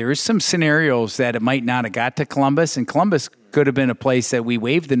there. There is some scenarios that it might not have got to Columbus, and Columbus could have been a place that we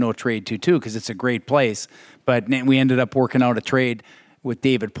waived the no trade to too, because it's a great place. But we ended up working out a trade with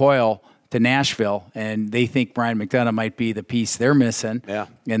David Poile to Nashville, and they think Ryan McDonagh might be the piece they're missing. Yeah.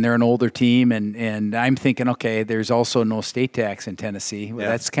 And they're an older team, and I'm thinking, okay, there's also no state tax in Tennessee. Well,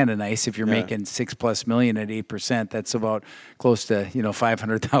 that's kind of nice. If you're making $6+ million at 8%, that's about close to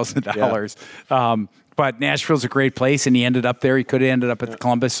 $500,000. But Nashville's a great place, and he ended up there. He could have ended up at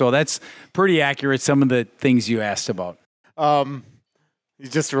Columbus, so that's pretty accurate. Some of the things you asked about. You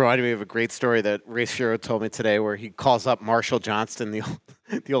just reminded me of a great story that Ray Shero told me today, where he calls up Marshall Johnston, the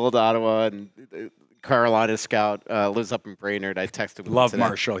old Ottawa and Carolina scout, lives up in Brainerd. I texted him. Love today.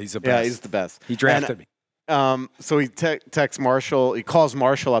 Marshall. He's the best. Yeah, he's the best. He drafted me. So he texts Marshall. He calls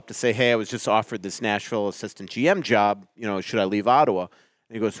Marshall up to say, "Hey, I was just offered this Nashville assistant GM job. Should I leave Ottawa?"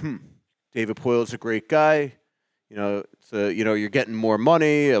 And he goes, David Poile's a great guy. So you're getting more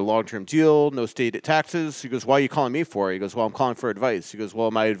money, a long-term deal, no state taxes. He goes, "Why are you calling me for?" He goes, "Well, I'm calling for advice." He goes,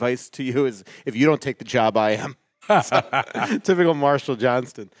 "Well, my advice to you is if you don't take the job, I am." So, typical Marshall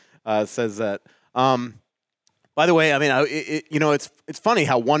Johnston says that. By the way, I mean, it's funny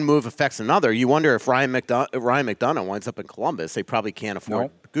how one move affects another. You wonder if Ryan McDonagh winds up in Columbus. They probably can't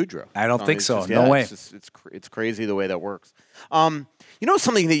afford Goudreau. I don't think so. Just, no way. It's crazy the way that works.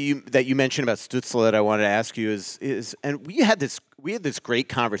 Something that you mentioned about Stützle that I wanted to ask you is, and we had this great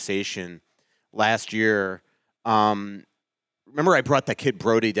conversation last year. Remember, I brought that kid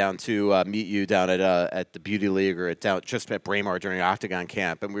Brody down to meet you down at the Beauty League or just at Braemar during Octagon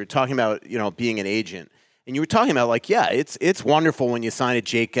Camp, and we were talking about being an agent, and you were talking about it's wonderful when you sign a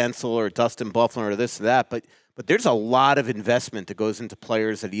Jake Gensel or Dustin Byfuglien or this or that, but there's a lot of investment that goes into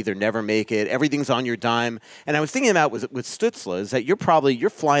players that either never make it. Everything's on your dime. And I was thinking about with Stützle is that you're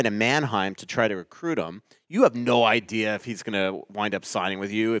flying to Mannheim to try to recruit him. You have no idea if he's going to wind up signing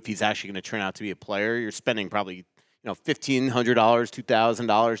with you, if he's actually going to turn out to be a player. You're spending probably $1,500,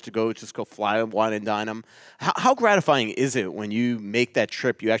 $2,000 to go fly wine and dine him. How gratifying is it when you make that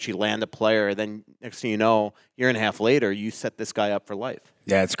trip, you actually land a player, and then next thing you know, a year and a half later, you set this guy up for life?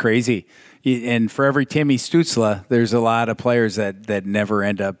 Yeah, it's crazy. And for every Timmy Stützle, there's a lot of players that never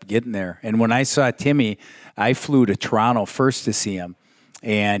end up getting there. And when I saw Timmy, I flew to Toronto first to see him.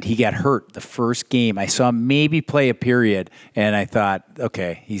 And he got hurt the first game. I saw him maybe play a period, and I thought,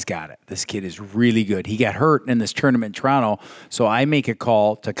 okay, he's got it. This kid is really good. He got hurt in this tournament in Toronto, so I make a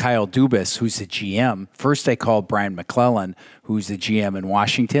call to Kyle Dubas, who's the GM. First, I called Brian McClellan, who's the GM in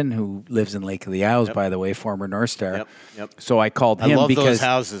Washington, who lives in Lake of the Isles, by the way, former North Star. Yep. So I called him I love because those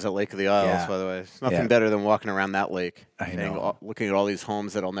houses at Lake of the Isles, by the way. It's nothing better than walking around that lake. I know. Looking at all these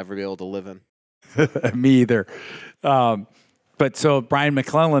homes that I'll never be able to live in. Me either. But so Brian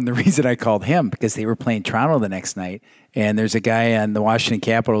McClellan, the reason I called him, because they were playing Toronto the next night, and there's a guy on the Washington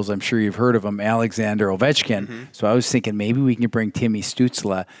Capitals, I'm sure you've heard of him, Alexander Ovechkin. Mm-hmm. So I was thinking maybe we can bring Timmy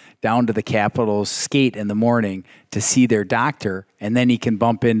Stützle down to the Capitals skate in the morning to see their doctor, and then he can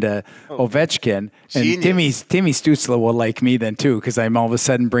bump into Ovechkin. And Timmy Stützle will like me then too, because I'm all of a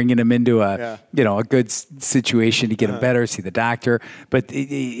sudden bringing him into a good situation to get him better, see the doctor. But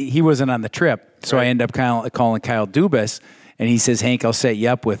he wasn't on the trip, so I end up calling Kyle Dubas. And he says, Hank, I'll set you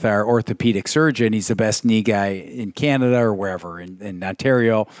up with our orthopedic surgeon. He's the best knee guy in Canada or wherever, in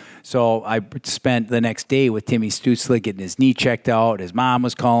Ontario. So I spent the next day with Timmy Stützle getting his knee checked out. His mom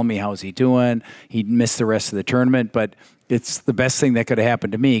was calling me, how's he doing? He missed the rest of the tournament, but it's the best thing that could have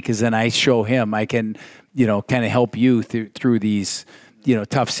happened to me, because then I show him I can, kind of help you through these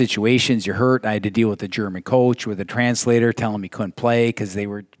tough situations. You're hurt. I had to deal with the German coach, with a translator telling me he couldn't play because they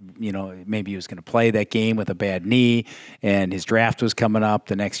were, maybe he was going to play that game with a bad knee, and his draft was coming up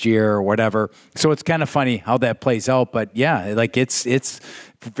the next year or whatever. So it's kind of funny how that plays out. But yeah, like it's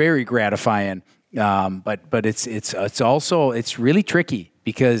very gratifying. But it's also really tricky,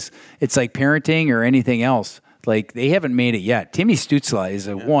 because it's like parenting or anything else. Like, they haven't made it yet. Timmy Stützle is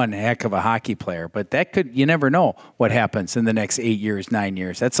one heck of a hockey player, but you never know what happens in the next 8 years, 9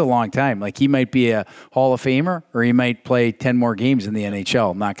 years. That's a long time. Like, he might be a Hall of Famer, or he might play 10 more games in the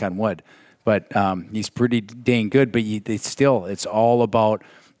NHL, knock on wood. But he's pretty dang good, but it's all about,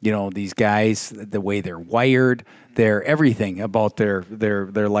 these guys, the way they're wired, their everything about their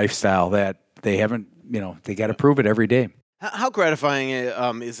lifestyle that they haven't, they got to prove it every day. How gratifying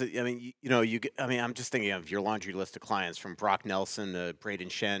is it? I mean, I'm just thinking of your laundry list of clients, from Brock Nelson to Braden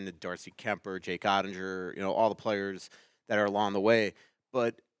Shen to Darcy Kemper, Jake Ottinger, all the players that are along the way.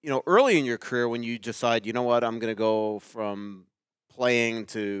 But, early in your career, when you decide, I'm going to go from playing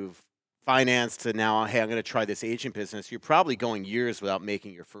to finance to now, hey, I'm going to try this agent business, you're probably going years without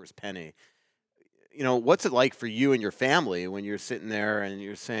making your first penny. What's it like for you and your family when you're sitting there and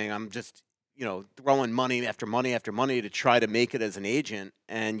you're saying, I'm just throwing money after money after money to try to make it as an agent,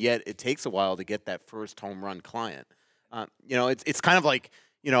 and yet it takes a while to get that first home run client. It's kind of like,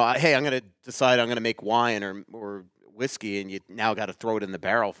 hey, I'm going to decide I'm going to make wine or whiskey, and you now got to throw it in the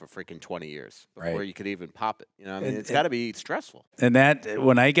barrel for freaking 20 years before you could even pop it. It's got to be stressful. And that,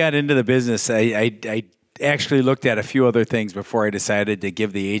 when I got into the business, I actually looked at a few other things before I decided to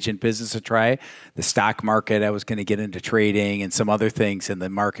give the agent business a try. The stock market, I was going to get into trading and some other things, and the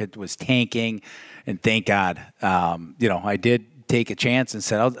market was tanking. And thank God, I did take a chance and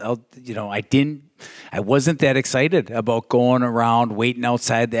said, I wasn't that excited about going around waiting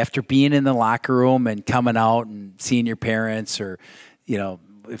outside after being in the locker room and coming out and seeing your parents, or,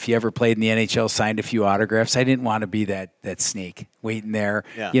 if you ever played in the NHL, signed a few autographs. I didn't want to be that snake waiting there,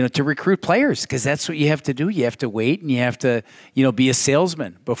 to recruit players, because that's what you have to do. You have to wait, and you have to, be a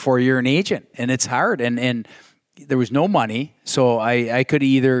salesman before you're an agent, and it's hard. And there was no money, so I could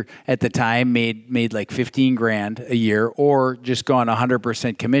either at the time made like $15,000 a year, or just gone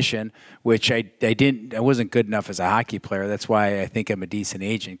 100% commission, which I didn't. I wasn't good enough as a hockey player. That's why I think I'm a decent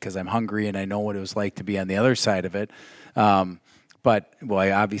agent, because I'm hungry and I know what it was like to be on the other side of it. But,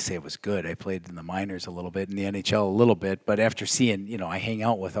 obviously it was good. I played in the minors a little bit, in the NHL a little bit. But after seeing, I hang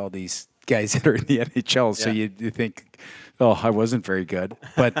out with all these guys that are in the NHL, so you think, oh, I wasn't very good.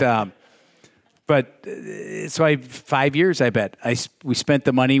 But so 5 years, I bet. We spent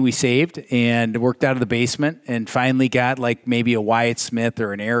the money we saved and worked out of the basement, and finally got like maybe a Wyatt Smith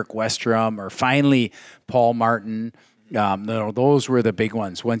or an Eric Westrom, or finally Paul Martin. Those were the big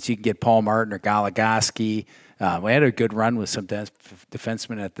ones. Once you can get Paul Martin or Goligoski. We had a good run with some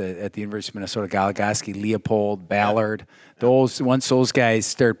defensemen at the University of Minnesota: Goligoski, Leopold, Ballard. Once those guys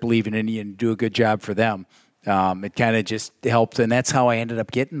start believing in you and do a good job for them, it kind of just helped. And that's how I ended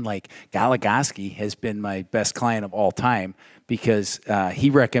up getting, like, Goligoski has been my best client of all time, because he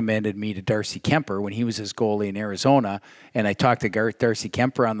recommended me to Darcy Kemper when he was his goalie in Arizona. And I talked to Darcy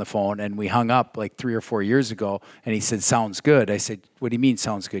Kemper on the phone, and we hung up like 3 or 4 years ago, and he said, sounds good. I said, what do you mean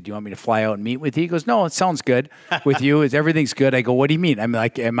sounds good? Do you want me to fly out and meet with you? He goes, no, it sounds good with you. Everything's good. I go, what do you mean? I'm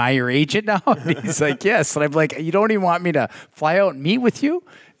like, am I your agent now? And he's like, yes. And I'm like, you don't even want me to fly out and meet with you?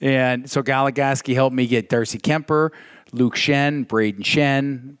 And so Goligoski helped me get Darcy Kemper, Luke Shen, Braden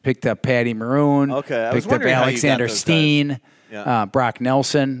Shen, picked up Patty Maroon, picked up Alexander Steen, Brock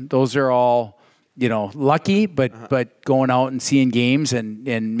Nelson. Those are all, lucky, but going out and seeing games and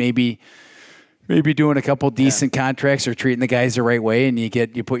maybe doing a couple decent contracts or treating the guys the right way, and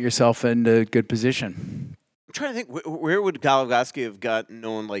you put yourself in a good position. I'm trying to think, where would Goligoski have gotten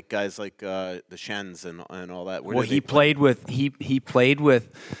known, like guys like the Shens and all that? He played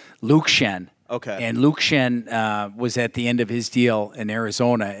with Luke Shen. Okay. And Luke Shen was at the end of his deal in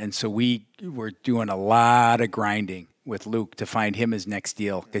Arizona, and so we were doing a lot of grinding with Luke to find him his next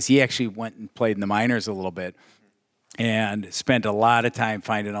deal because he actually went and played in the minors a little bit and spent a lot of time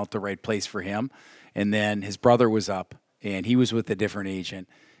finding out the right place for him. And then his brother was up, and he was with a different agent,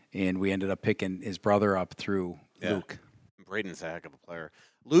 and we ended up picking his brother up through Luke. Braden's a heck of a player.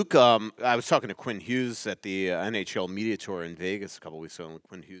 Luke, I was talking to Quinn Hughes at the NHL Media Tour in Vegas a couple weeks ago, and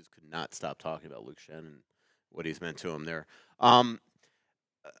Quinn Hughes could not stop talking about Luke Shen and what he's meant to him there.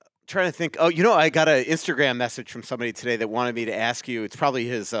 Trying to think. Oh, I got an Instagram message from somebody today that wanted me to ask you. It's probably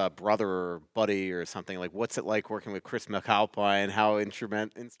his brother or buddy or something. Like, what's it like working with Chris McAlpine? How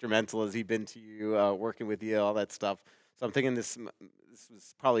instrumental has he been to you, working with you, all that stuff? So I'm thinking this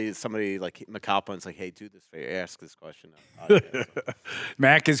was probably somebody like McAlpine's like, hey, do this favor, ask this question.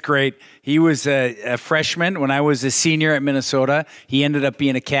 Mac is great. He was a freshman when I was a senior at Minnesota. He ended up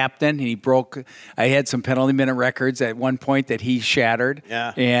being a captain. I had some penalty minute records at one point that he shattered.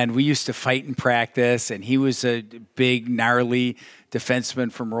 Yeah. And we used to fight in practice, and he was a big, gnarly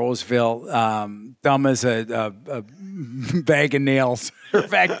defenseman from Roseville, dumb as a bag of nails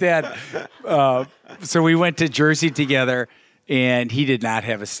back then. So we went to Jersey together, and he did not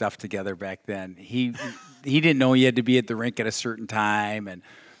have his stuff together back then. He didn't know he had to be at the rink at a certain time, and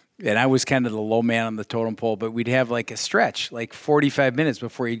I was kind of the low man on the totem pole, but we'd have like a stretch, like 45 minutes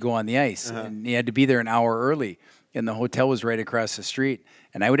before he'd go on the ice, and he had to be there an hour early, and the hotel was right across the street.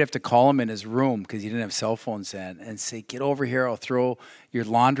 And I would have to call him in his room because he didn't have cell phones then and say, get over here. I'll throw your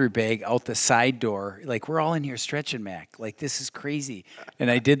laundry bag out the side door. Like, we're all in here stretching, Mac. Like, this is crazy.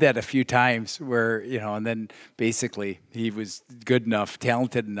 And I did that a few times where, and then basically he was good enough,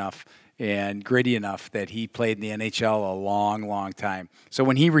 talented enough, and gritty enough that he played in the NHL a long, long time. So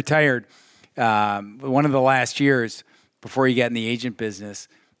when he retired, one of the last years before he got in the agent business,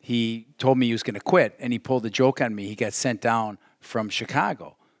 he told me he was going to quit, and he pulled a joke on me. He got sent down from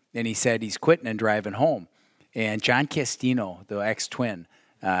Chicago, and he said he's quitting and driving home. And John Castino, the ex-twin,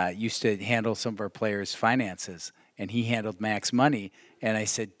 used to handle some of our players' finances, and he handled Mac's money. And I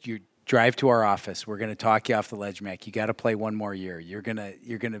said, "You drive to our office. We're going to talk you off the ledge, Mac. You got to play one more year. You're gonna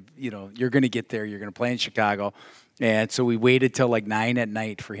get there. You're gonna play in Chicago." And so we waited till like 9 at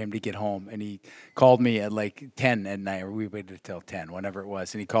night for him to get home, and he called me at like 10 at night, or we waited till 10, whenever it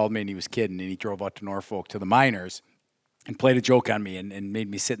was. And he called me, and he was kidding, and he drove out to Norfolk to the minors and played a joke on me and made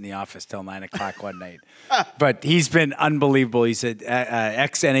me sit in the office till 9 o'clock one night. But he's been unbelievable. He's an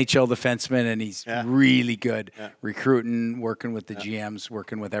ex-NHL defenseman, and he's really good recruiting, working with the GMs,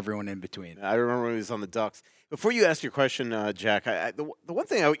 working with everyone in between. I remember when he was on the Ducks. Before you ask your question, Jack, the one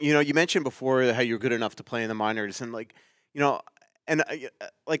thing, you mentioned before how you're good enough to play in the minors, and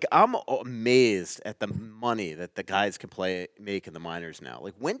I'm amazed at the money that the guys can make in the minors now.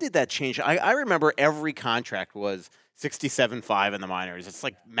 Like, when did that change? I remember every contract was 67.5 in the minors. It's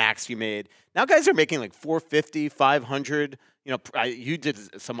like max you made. Now guys are making like 450, 500. You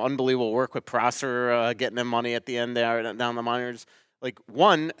did some unbelievable work with Prosser, getting them money at the end there down the minors. Like,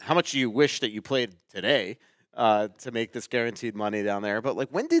 one, how much do you wish that you played today to make this guaranteed money down there? But like,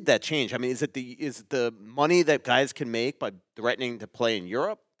 when did that change? I mean, is it the money that guys can make by threatening to play in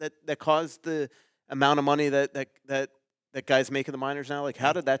Europe that caused the amount of money that guys make in the minors now? Like,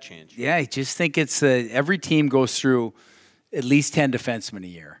 how did that change? Yeah, I just think it's every team goes through at least 10 defensemen a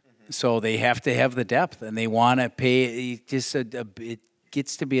year. Mm-hmm. So they have to have the depth, and they want to pay. It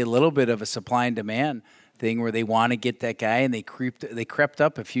gets to be a little bit of a supply and demand thing where they want to get that guy, and they crept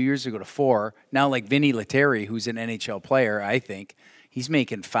up a few years ago to 4. Now, like Vinny Lettieri, who's an NHL player, I think, he's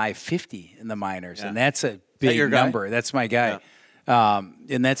making $550 in the minors, and that's a big number. That's my guy. Yeah.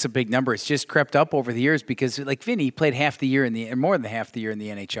 And that's a big number. It's just crept up over the years because, like Vinny, he played half the year more than half the year in the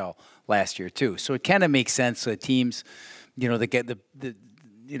NHL last year too. So it kind of makes sense that teams, that get the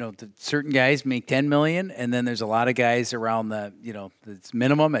certain guys make $10 million, and then there's a lot of guys around the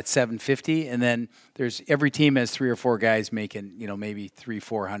minimum at $750, and then there's every team has 3 or 4 guys making maybe $300,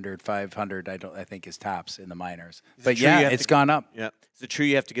 $400, $500. I think is tops in the minors. But it's gone up. Yeah, is it true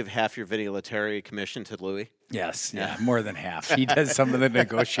you have to give half your Vinny Lettieri commission to Louis? Yes, more than half. He does some of the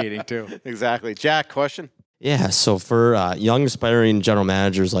negotiating too. Exactly. Jack, question? Yeah, so for young aspiring general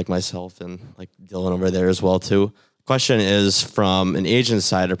managers like myself and like Dylan over there as well too, question is from an agent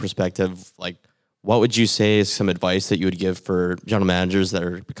side of perspective, like what would you say is some advice that you would give for general managers that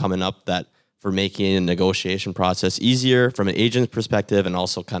are coming up that for making a negotiation process easier from an agent's perspective and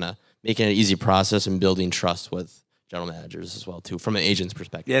also kind of making an easy process and building trust with general managers as well too from an agent's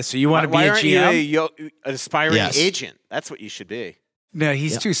perspective? Yeah, so you want to be a GM? You an aspiring agent? That's what you should be. No,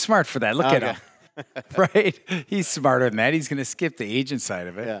 he's too smart for that. Look at him. Right? He's smarter than that. He's going to skip the agent side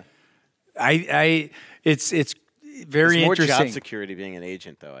of it. Yeah. It's very There's more interesting. job security being an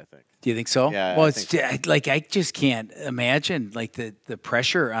agent, though, I think. Do you think so? Yeah, Well, I it's think like I just can't imagine like the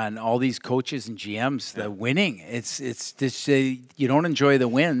pressure on all these coaches and GMs, the winning. It's just you don't enjoy the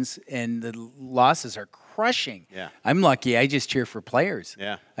wins and the losses are crushing. Yeah. I'm lucky. I just cheer for players.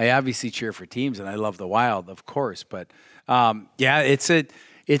 Yeah. I obviously cheer for teams, and I love the Wild, of course. But it's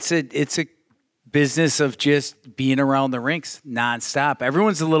a business of just being around the rinks nonstop.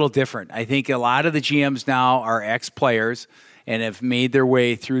 Everyone's a little different. I think a lot of the GMs now are ex-players and have made their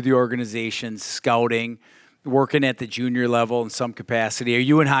way through the organization, scouting, working at the junior level in some capacity. Are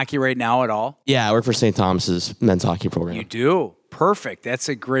you in hockey right now at all? Yeah, I work for St. Thomas's men's hockey program. You do. Perfect. That's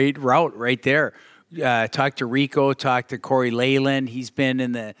a great route right there. Talk to Rico. Talk to Corey Leyland. He's been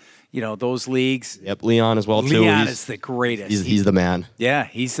in the those leagues. Yep, Leon as well too. Leon is the greatest. He's the man. Yeah,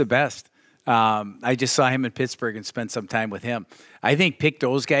 he's the best. I just saw him in Pittsburgh and spent some time with him. I think pick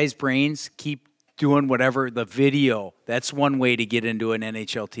those guys' brains, keep doing whatever, the video. That's one way to get into an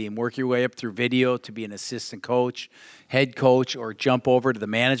NHL team. Work your way up through video to be an assistant coach, head coach, or jump over to the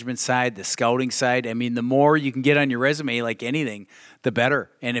management side, the scouting side. I mean, the more you can get on your resume, like anything, the better.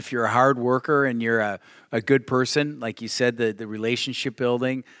 And if you're a hard worker and you're a good person, like you said, the relationship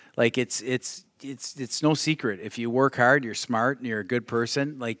building, like it's no secret. If you work hard, you're smart, and you're a good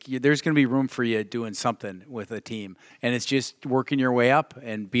person, there's going to be room for you doing something with a team. And it's just working your way up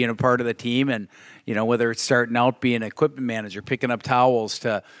and being a part of the team. And, whether it's starting out being an equipment manager, picking up towels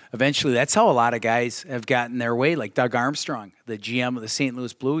to eventually, that's how a lot of guys have gotten their way. Like Doug Armstrong, the GM of the St.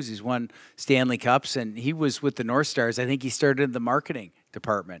 Louis Blues, he's won Stanley Cups, and he was with the North Stars. I think he started in the marketing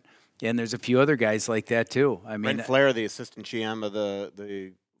department. And there's a few other guys like that too. I mean, Brent Flair, the assistant GM of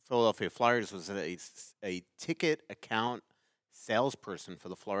the Philadelphia Flyers, was a ticket account salesperson for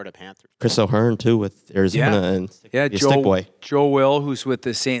the Florida Panthers. Chris O'Hearn too with Arizona and Stick Boy. Joe Will, who's with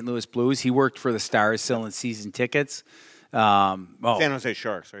the St. Louis Blues, he worked for the Stars selling season tickets. San Jose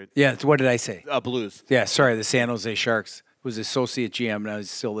Sharks, right? Yeah, what did I say? Blues. Yeah, sorry, the San Jose Sharks. Was associate GM, and I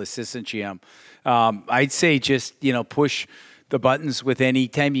was still the assistant GM. I'd say just push the buttons with any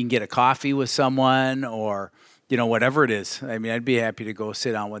time you can get a coffee with someone or whatever it is. I mean, I'd be happy to go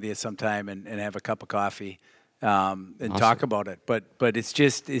sit down with you sometime and have a cup of coffee and talk about it. But it's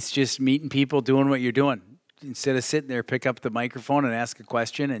just meeting people, doing what you're doing. Instead of sitting there, pick up the microphone and ask a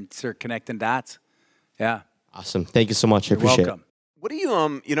question and start connecting dots. Yeah. Awesome. Thank you so much. I You're appreciate welcome. What do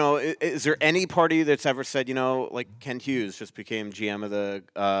you, is there any party that's ever said, like Ken Hughes just became GM of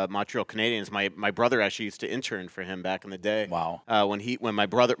the Montreal Canadiens? My brother actually used to intern for him back in the day. Wow. When my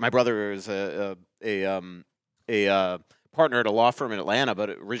brother was a partner at a law firm in Atlanta,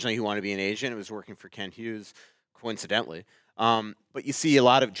 but originally he wanted to be an agent. He was working for Ken Hughes, coincidentally. But you see a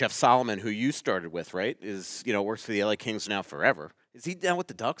lot of Jeff Solomon, who you started with, right? Works for the LA Kings now forever. Is he down with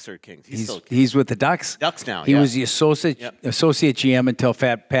the Ducks or Kings? He's with the Ducks. Ducks now. He was the associate GM until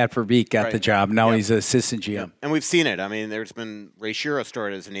Pat Verbeek got the job. Now he's an assistant GM. Yep. And we've seen it. I mean, there's been Ray Shero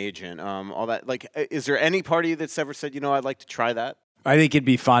started as an agent. All that. Is there any party that's ever said, I'd like to try that? I think it'd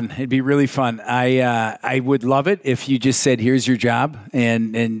be fun. It'd be really fun. I would love it if you just said, "Here's your job,"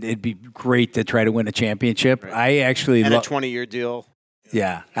 and it'd be great to try to win a championship. Right. I actually a 20-year deal.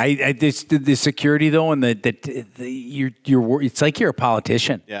 Yeah, the security though, and you're it's like you're a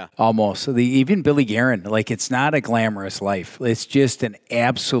politician. Yeah, almost. So even Billy Guerin, it's not a glamorous life. It's just an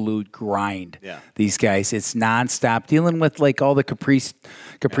absolute grind. Yeah, these guys, it's nonstop dealing with all the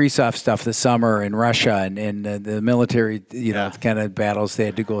Kaprizov stuff this summer in Russia and the military, kind of battles they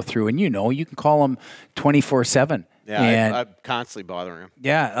had to go through. And you can call them 24/7. Yeah, I'm constantly bothering him.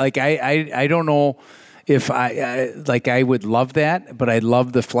 Yeah, I don't know. If I would love that, but I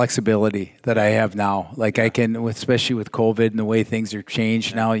love the flexibility that I have now. I can, especially with COVID and the way things are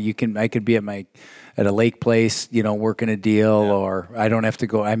changed now. I could be at a lake place, working a deal, or I don't have to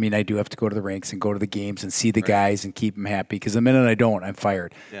go. I mean, I do have to go to the rinks and go to the games and see the guys and keep them happy. Because the minute I don't, I'm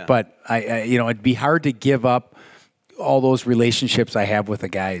fired. Yeah. But it'd be hard to give up all those relationships I have with the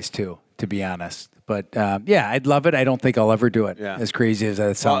guys too, to be honest. But, I'd love it. I don't think I'll ever do it, as crazy as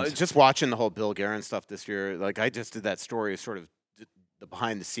that sounds. Well, just watching the whole Bill Guerin stuff this year, I just did that story, sort of the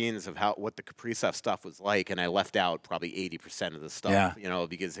behind the scenes of what the Kaprizov stuff was like, and I left out probably 80% of the stuff,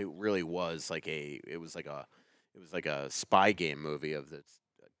 because it really was like a spy game movie of the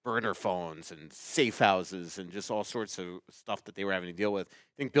burner phones and safe houses and just all sorts of stuff that they were having to deal with.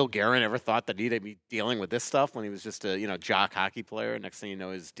 I think Bill Guerin ever thought that he'd be dealing with this stuff when he was just a jock hockey player. Next thing you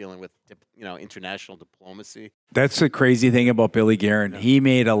know, he's dealing with international diplomacy. That's the crazy thing about Billy Guerin. He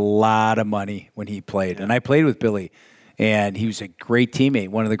made a lot of money when he played, and I played with Billy, and he was a great teammate,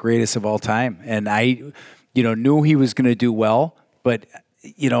 one of the greatest of all time. And I, knew he was going to do well, but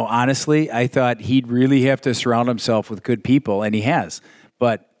honestly, I thought he'd really have to surround himself with good people, and he has.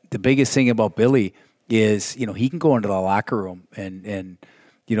 But the biggest thing about Billy is, he can go into the locker room and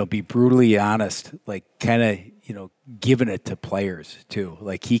be brutally honest, like kind of, giving it to players too.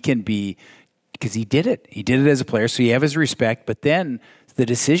 Like he can be, because he did it. He did it as a player, so you have his respect. But then the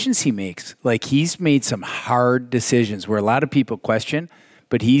decisions he makes, like he's made some hard decisions where a lot of people question,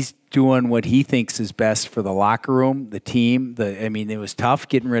 but he's doing what he thinks is best for the locker room, the team. It was tough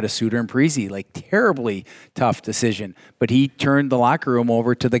getting rid of Suter and Parisi, like terribly tough decision. But he turned the locker room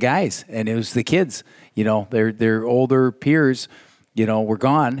over to the guys, and it was the kids. Their older peers, were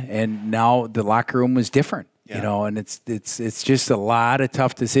gone, and now the locker room was different. Yeah. And it's just a lot of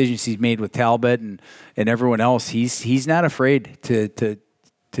tough decisions he's made with Talbot and everyone else. He's not afraid to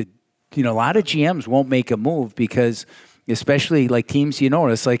a lot of GMs won't make a move because, especially like teams,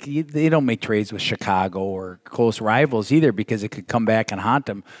 notice like they don't make trades with Chicago or close rivals either because it could come back and haunt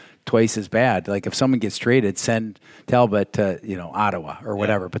them twice as bad. Like if someone gets traded, send Talbot to Ottawa or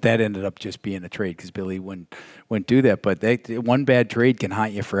whatever. But that ended up just being a trade because Billy wouldn't do that. But one bad trade can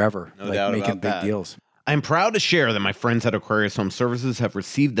haunt you forever. No doubt making about big that. deals. I'm proud to share that my friends at Aquarius Home Services have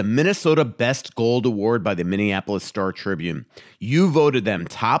received the Minnesota Best Gold Award by the Minneapolis Star Tribune. You voted them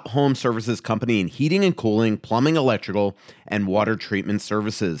top home services company in heating and cooling, plumbing, electrical, and water treatment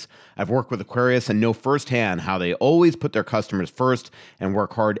services. I've worked with Aquarius and know firsthand how they always put their customers first and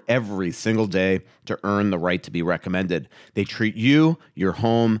work hard every single day to earn the right to be recommended. They treat you, your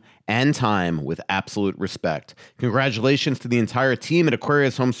home, and time with absolute respect. Congratulations to the entire team at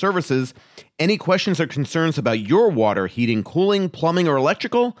Aquarius Home Services. Any questions or concerns about your water, heating, cooling, plumbing, or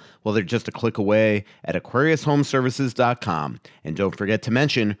electrical? Well, they're just a click away at AquariusHomeservices.com. And don't forget to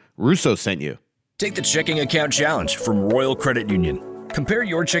mention Russo sent you. Take the checking account challenge from Royal Credit Union. Compare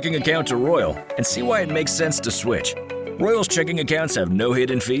your checking account to Royal and see why it makes sense to switch. Royal's checking accounts have no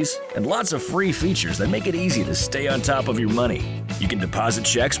hidden fees and lots of free features that make it easy to stay on top of your money. You can deposit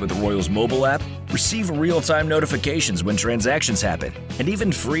checks with Royal's mobile app, receive real-time notifications when transactions happen, and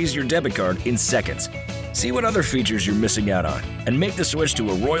even freeze your debit card in seconds. See what other features you're missing out on and make the switch to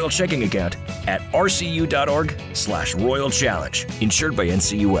a Royal checking account at rcu.org/Royal Challenge, insured by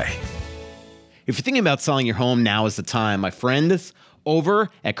NCUA. If you're thinking about selling your home, now is the time. My friends over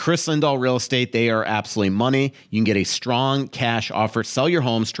at Chris Lindahl Real Estate, they are absolutely money. You can get a strong cash offer. Sell your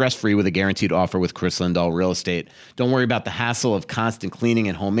home stress-free with a guaranteed offer with Chris Lindahl Real Estate. Don't worry about the hassle of constant cleaning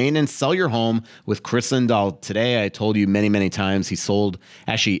and home maintenance. Sell your home with Chris Lindahl today. I told you many, many times he sold.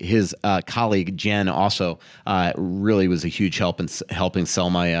 Actually, his colleague Jen also really was a huge help in helping sell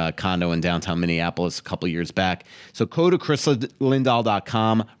my condo in downtown Minneapolis a couple years back. So go to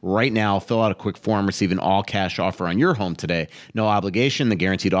chrislindahl.com right now. Fill out a quick form. Receive an all-cash offer on your home today. No obligation. The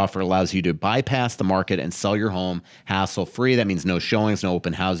guaranteed offer allows you to bypass the market and sell your home hassle-free. That means no showings, no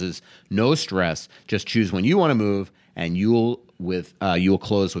open houses, no stress. Just choose when you want to move, and you'll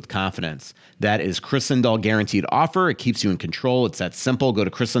close with confidence. That is Chris Lindahl guaranteed offer. It keeps you in control. It's that simple. Go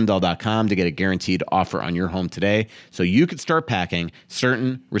to chrislindahl.com to get a guaranteed offer on your home today, so you could start packing.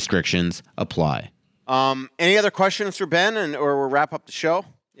 Certain restrictions apply. Any other questions for Ben, or we'll wrap up the show?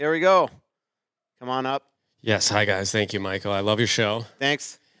 There we go. Come on up. Yes. Hi, guys. Thank you, Michael. I love your show.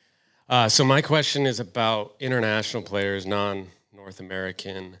 Thanks. So my question is about international players, non-North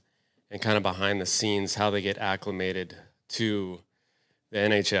American, and kind of behind the scenes, how they get acclimated to the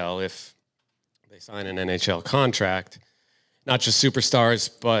NHL if they sign an NHL contract. Not just superstars,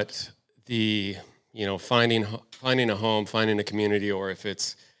 but the finding a home, finding a community, or if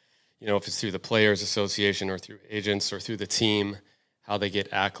it's through the Players Association or through agents or through the team, how they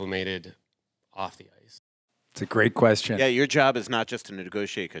get acclimated off the ice. It's a great question. Yeah, your job is not just to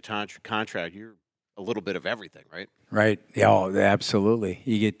negotiate a contract. You're a little bit of everything, right? Right. Yeah, absolutely.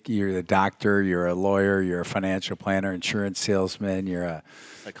 You're the doctor, you're a lawyer, you're a financial planner, insurance salesman, you're a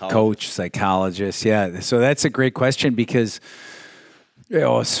coach, psychologist. Yeah. So that's a great question because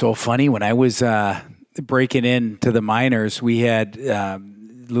it's so funny. When I was breaking into the minors, we had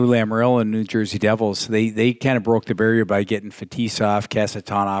Lou Lamoriello and New Jersey Devils. They kind of broke the barrier by getting Fetisov,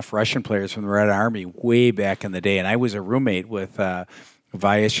 Kasatonov, Russian players from the Red Army way back in the day. And I was a roommate with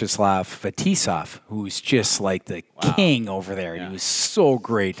Vyacheslav Fetisov, who's just like the king over there. Yeah. He was so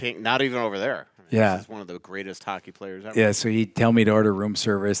great. King, not even over there. Yeah. He's one of the greatest hockey players ever. Yeah, so he'd tell me to order room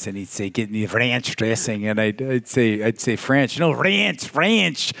service, and he'd say, "Get me French dressing," and I'd say French. No,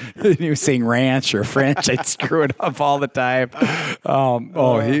 French. And he was saying ranch or French. I'd screw it up all the time.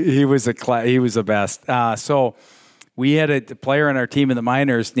 He was he was the best. So we had a player on our team in the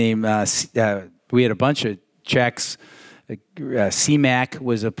minors named. We had a bunch of Czechs. C-Mac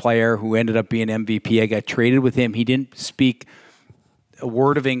was a player who ended up being MVP. I got traded with him. He didn't speak a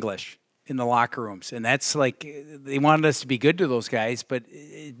word of English in the locker rooms. And that's like, they wanted us to be good to those guys, but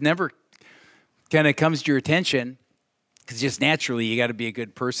it never kind of comes to your attention because just naturally you got to be a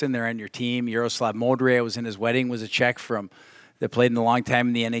good person. They're on your team. Yaroslav Modry, I was in his wedding, was a Czech that played in a long time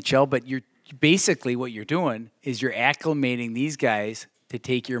in the NHL. But you're basically what you're doing is you're acclimating these guys to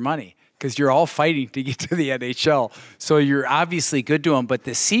take your money because you're all fighting to get to the NHL. So you're obviously good to them. But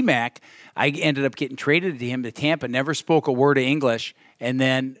the CMAC, I ended up getting traded to him to Tampa, never spoke a word of English. And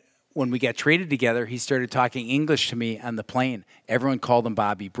then when we got traded together, he started talking English to me on the plane. Everyone called him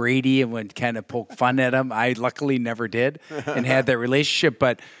Bobby Brady and would kind of poke fun at him. I luckily never did and had that relationship.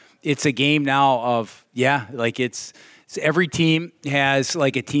 But it's a game now of, it's every team has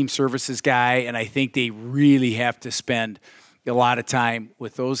like a team services guy, and I think they really have to spend a lot of time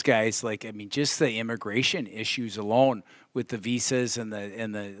with those guys. Like, I mean, just the immigration issues alone with the visas and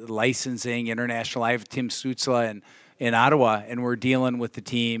the licensing, international. I have Tim Stutzla in Ottawa, and we're dealing with the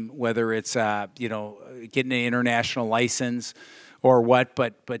team, whether it's getting an international license or what.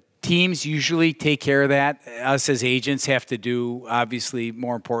 But teams usually take care of that. Us as agents have to do, obviously,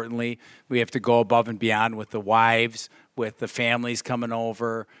 more importantly, we have to go above and beyond with the wives, with the families coming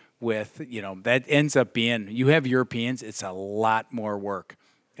over, with, that ends up being, you have Europeans, it's a lot more work.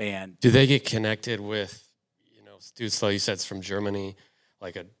 And do they get connected with, Stutzla, you said it's from Germany,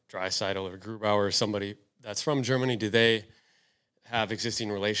 like a Draisaitl or Grubauer or somebody that's from Germany? Do they have existing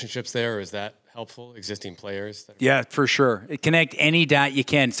relationships there, or is that helpful, existing players? Yeah, for sure. Connect any dot you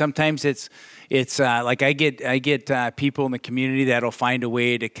can. Sometimes it's like I get people in the community that'll find a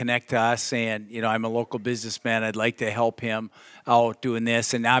way to connect to us, and I'm a local businessman. I'd like to help him out doing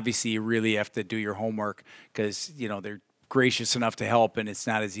this, and obviously you really have to do your homework because they're gracious enough to help, and it's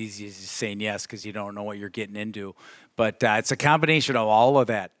not as easy as just saying yes because you don't know what you're getting into. But it's a combination of all of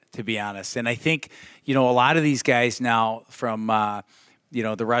that, to be honest. And I think, a lot of these guys now from,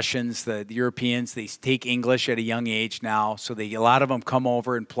 the Russians, the Europeans, they take English at a young age now. So a lot of them come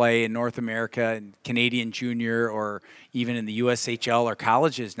over and play in North America and Canadian junior or even in the USHL or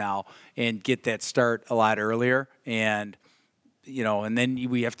colleges now and get that start a lot earlier. And, and then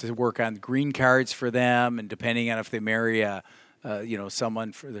we have to work on green cards for them. And depending on if they marry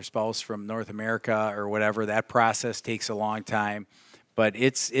someone for their spouse from North America or whatever, that process takes a long time. But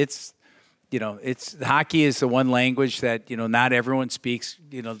it's hockey is the one language that, not everyone speaks.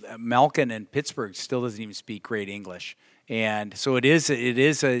 Malkin in Pittsburgh still doesn't even speak great English. And so it is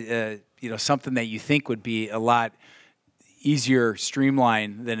a something that you think would be a lot easier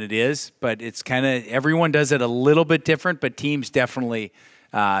streamlined than it is, but it's kind of, everyone does it a little bit different, but teams definitely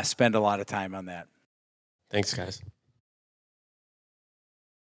spend a lot of time on that. Thanks, guys.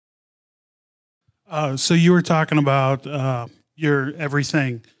 So you were talking about your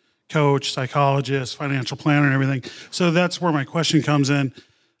everything, coach, psychologist, financial planner, and everything. So that's where my question comes in.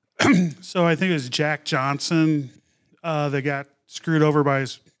 So I think it was Jack Johnson that got screwed over by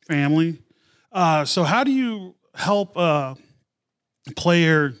his family. So how do you help a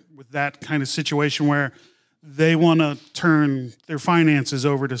player with that kind of situation where they want to turn their finances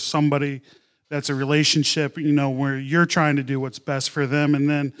over to somebody that's a relationship, where you're trying to do what's best for them, and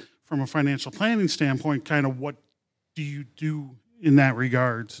then from a financial planning standpoint, kind of what do you do in that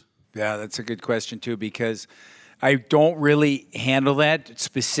regards? Yeah, that's a good question too, because I don't really handle that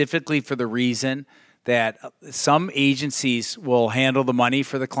specifically for the reason that some agencies will handle the money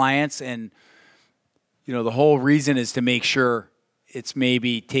for the clients, and the whole reason is to make sure it's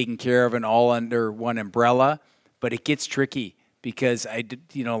maybe taken care of and all under one umbrella. But it gets tricky because a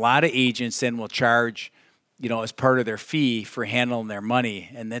lot of agents then will charge, as part of their fee for handling their money.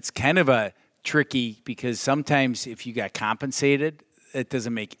 And that's kind of a tricky, because sometimes if you got compensated, it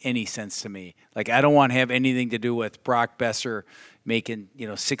doesn't make any sense to me. Like, I don't want to have anything to do with Brock Besser making,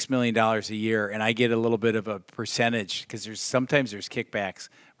 $6 million a year, and I get a little bit of a percentage, because sometimes there's kickbacks,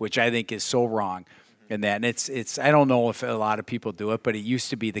 which I think is so wrong. And it's I don't know if a lot of people do it, but it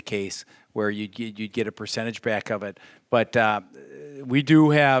used to be the case where you'd get a percentage back of it. But we do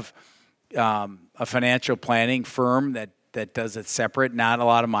have a financial planning firm that does it separate. Not a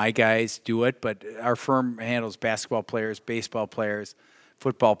lot of my guys do it, but our firm handles basketball players, baseball players,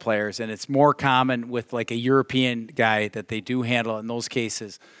 football players, and it's more common with like a European guy that they do handle in those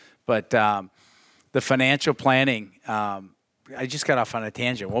cases. But the financial planning, I just got off on a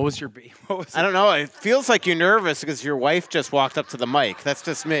tangent. What was I don't know. It feels like you're nervous because your wife just walked up to the mic. That's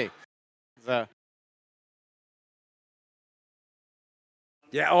just me. Yeah.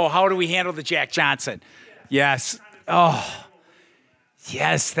 Oh, how do we handle the Jack Johnson? Yes. Oh,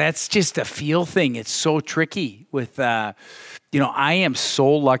 Yes, that's just a feel thing. It's so tricky with, I am so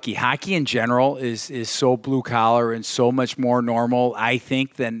lucky. Hockey in general is so blue collar and so much more normal, I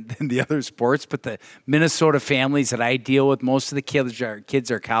think, than the other sports. But the Minnesota families that I deal with, most of the kids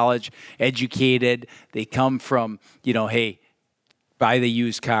are college educated. They come from, hey, buy the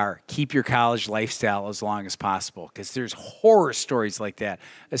used car, keep your college lifestyle as long as possible. Because there's horror stories like that,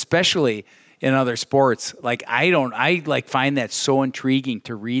 especially in other sports. Like I find that so intriguing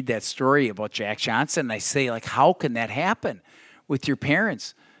to read that story about Jack Johnson. And I say, like, how can that happen with your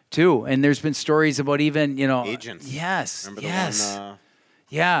parents too? And there's been stories about even, agents. Yes. Remember the one?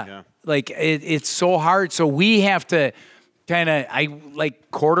 Yeah. Like it's so hard. So we have to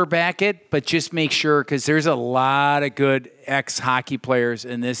quarterback it, but just make sure, because there's a lot of good ex-hockey players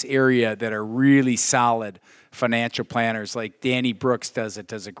in this area that are really solid financial planners. Like Danny Brooks does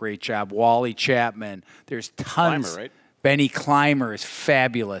a great job. Wally Chapman. There's tons. Clymer, right? Benny Clymer is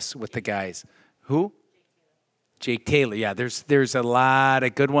fabulous with the guys. Who? Jake Taylor. Yeah, there's a lot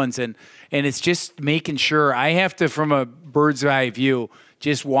of good ones, and it's just making sure. I have to, from a bird's eye view,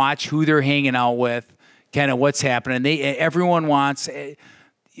 just watch who they're hanging out with, kind of what's happening. Everyone wants,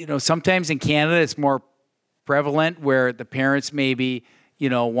 sometimes in Canada it's more prevalent where the parents maybe,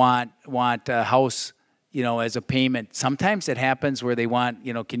 want a house, as a payment. Sometimes it happens where they want,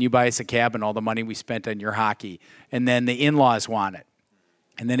 can you buy us a cabin, all the money we spent on your hockey? And then the in-laws want it.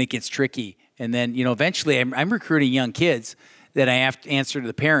 And then it gets tricky. And then, eventually I'm recruiting young kids that I have to answer to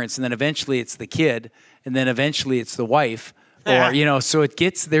the parents. And then eventually it's the kid. And then eventually it's the wife. Or, so it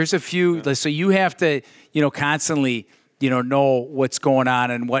gets, there's a few, so you have to, constantly, know what's going on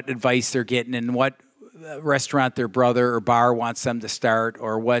and what advice they're getting and what restaurant their brother or bar wants them to start,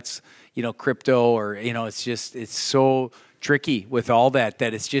 or what's, crypto, or, it's so tricky with all that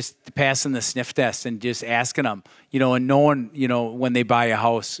it's just passing the sniff test and just asking them, and knowing, when they buy a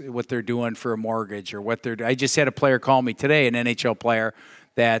house, what they're doing for a mortgage or what I just had a player call me today, an NHL player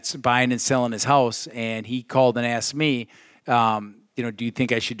that's buying and selling his house. And he called and asked me, do you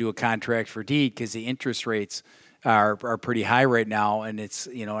think I should do a contract for deed? Because the interest rates are pretty high right now. And it's,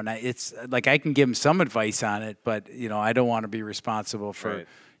 it's like, I can give him some advice on it, but, I don't want to be responsible for,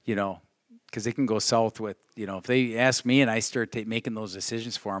 because it can go south with, if they ask me and I start making those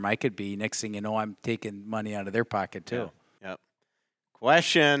decisions for them, I could be, next thing you know, I'm taking money out of their pocket too. Yep.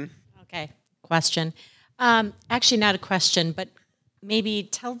 Question. Okay. Question. Actually, not a question, but maybe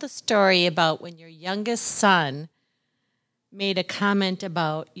tell the story about when your youngest son made a comment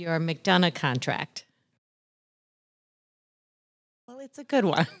about your McDonough contract. Well, it's a good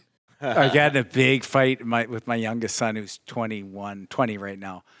one. I got in a big fight with my youngest son, who's 20 right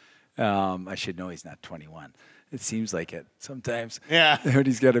now. I should know he's not 21. It seems like it sometimes. Yeah. When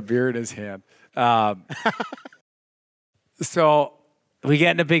he's got a beer in his hand. So we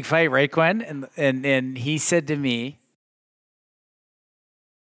got in a big fight, right, Gwen? And he said to me.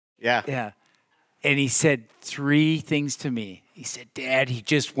 Yeah. Yeah. And he said 3 things to me. He said, Dad, he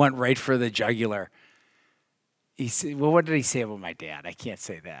just went right for the jugular. He said, well, what did he say about my dad? I can't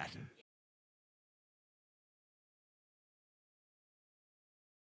say that.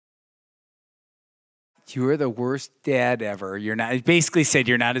 You are the worst dad ever. You're not. He basically said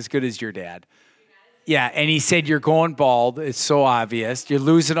you're not as good as your dad. Yeah, and he said you're going bald. It's so obvious. You're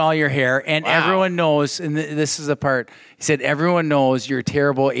losing all your hair, and everyone knows. And this is the part. He said everyone knows you're a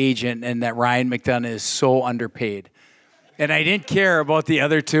terrible agent, and that Ryan McDonough is so underpaid. And I didn't care about the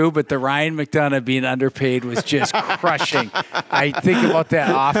other 2, but the Ryan McDonough being underpaid was just crushing. I think about that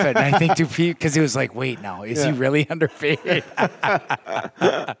often. I think to people, because he was like, wait, now, is he really underpaid?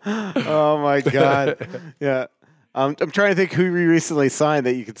 Oh, my God. Yeah. I'm trying to think who we recently signed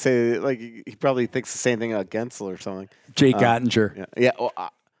that you could say, like, he probably thinks the same thing about Gensel or something. Jake Ottinger. Yeah. Well,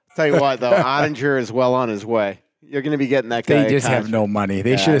 I'll tell you what, though, Ottinger is well on his way. You're going to be getting that guy. They just have no money.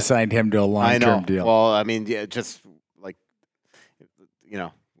 They should have signed him to a long-term deal. Well, I mean, just like,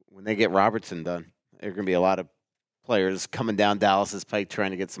 when they get Robertson done, there are going to be a lot of players coming down Dallas's pike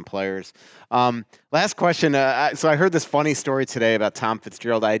trying to get some players. Last question. So I heard this funny story today about Tom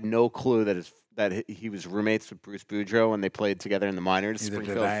Fitzgerald. I had no clue that he was roommates with Bruce Boudreau when they played together in the minors.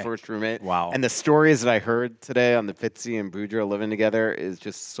 Springfield's first roommate. Wow. And the stories that I heard today on the Fitzy and Boudreau living together is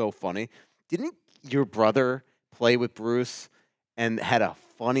just so funny. Didn't your brother play with Bruce and had a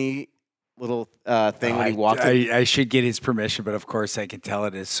funny little thing when he walked in? I should get his permission, but of course I can tell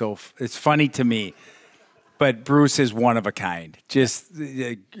it's funny to me. But Bruce is one of a kind. Just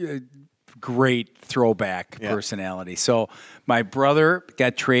a great throwback personality. So my brother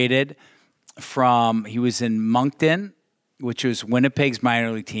got traded he was in Moncton, which was Winnipeg's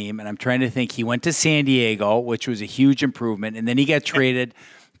minor league team. And I'm trying to think, he went to San Diego, which was a huge improvement. And then he got traded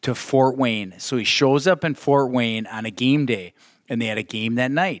to Fort Wayne. So he shows up in Fort Wayne on a game day, and they had a game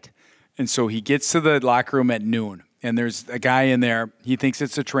that night. And so he gets to the locker room at noon, and there's a guy in there, he thinks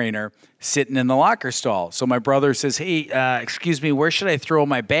it's a trainer, sitting in the locker stall. So my brother says, hey, excuse me, where should I throw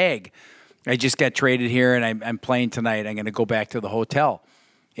my bag? I just got traded here, and I'm playing tonight. I'm going to go back to the hotel.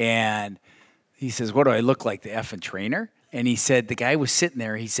 And he says, what do I look like, the effing trainer? And he said the guy was sitting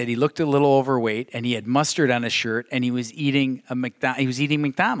there. He said he looked a little overweight, and he had mustard on his shirt, and he was eating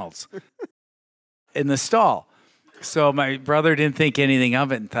McDonald's in the stall. So my brother didn't think anything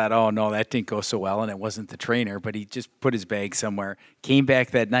of it and thought, oh, no, that didn't go so well, and it wasn't the trainer, but he just put his bag somewhere, came back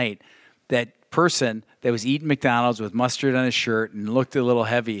that night. That person that was eating McDonald's with mustard on his shirt and looked a little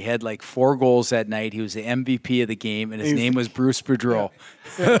heavy had like 4 goals that night. He was the MVP of the game, and his name was Bruce Boudreau.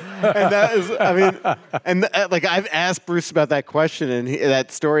 And that is, I mean, like I've asked Bruce about that question and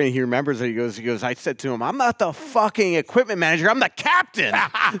that story, and he remembers it. He goes, I said to him, I'm not the fucking equipment manager, I'm the captain.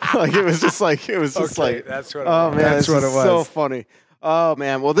 Like it was just like, that's what. Oh man, that's what it was. So funny. Oh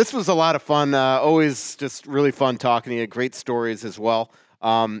man, well this was a lot of fun. Always just really fun talking to you. Great stories as well.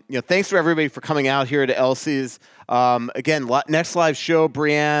 Thanks to everybody for coming out here to Elsie's. Again, next live show,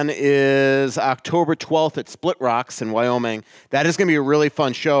 Brianne, is October 12th at Split Rocks in Wyoming. That is going to be a really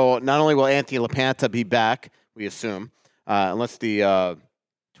fun show. Not only will Anthony LaPanta be back, we assume, unless the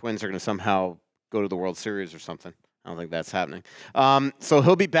Twins are going to somehow go to the World Series or something. I don't think that's happening. So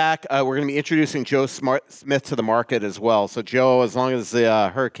he'll be back. We're going to be introducing Joe Smith to the market as well. So Joe, as long as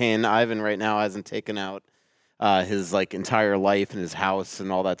the Hurricane Ivan right now hasn't taken out his like entire life and his house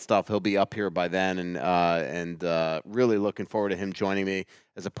and all that stuff, he'll be up here by then, and really looking forward to him joining me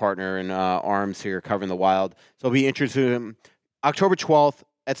as a partner in arms here covering the Wild. So I'll be introducing him October 12th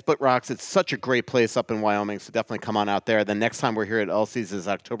at Split Rocks. It's such a great place up in Wyoming, so definitely come on out there. The next time we're here at Elsie's is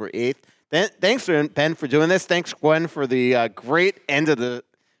October 8th. Thanks, Ben, for doing this. Thanks, Gwen, for the great end of the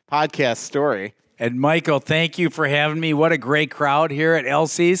podcast story. And Michael, thank you for having me. What a great crowd here at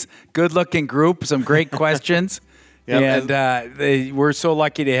Elsie's. Good-looking group, some great questions. Yep. And we're so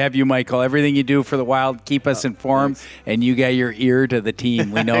lucky to have you, Michael. Everything you do for the Wild, keep us informed, and you got your ear to the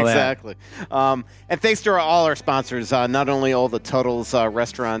team. We know exactly. And thanks to all our sponsors, not only all the Tuttle's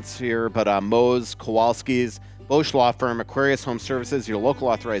restaurants here, but Moe's, Kowalski's, Bosch Law Firm, Aquarius Home Services, your local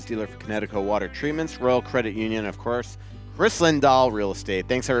authorized dealer for Connecticut water treatments, Royal Credit Union, of course, Chris Lindahl Real Estate.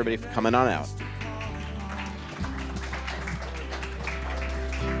 Thanks, everybody, for coming on out.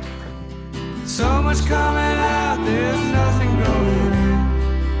 So much coming out, there's nothing going in.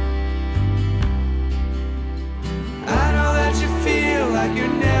 I know that you feel like you're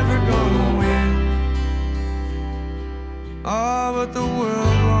never gonna win. Oh, but the world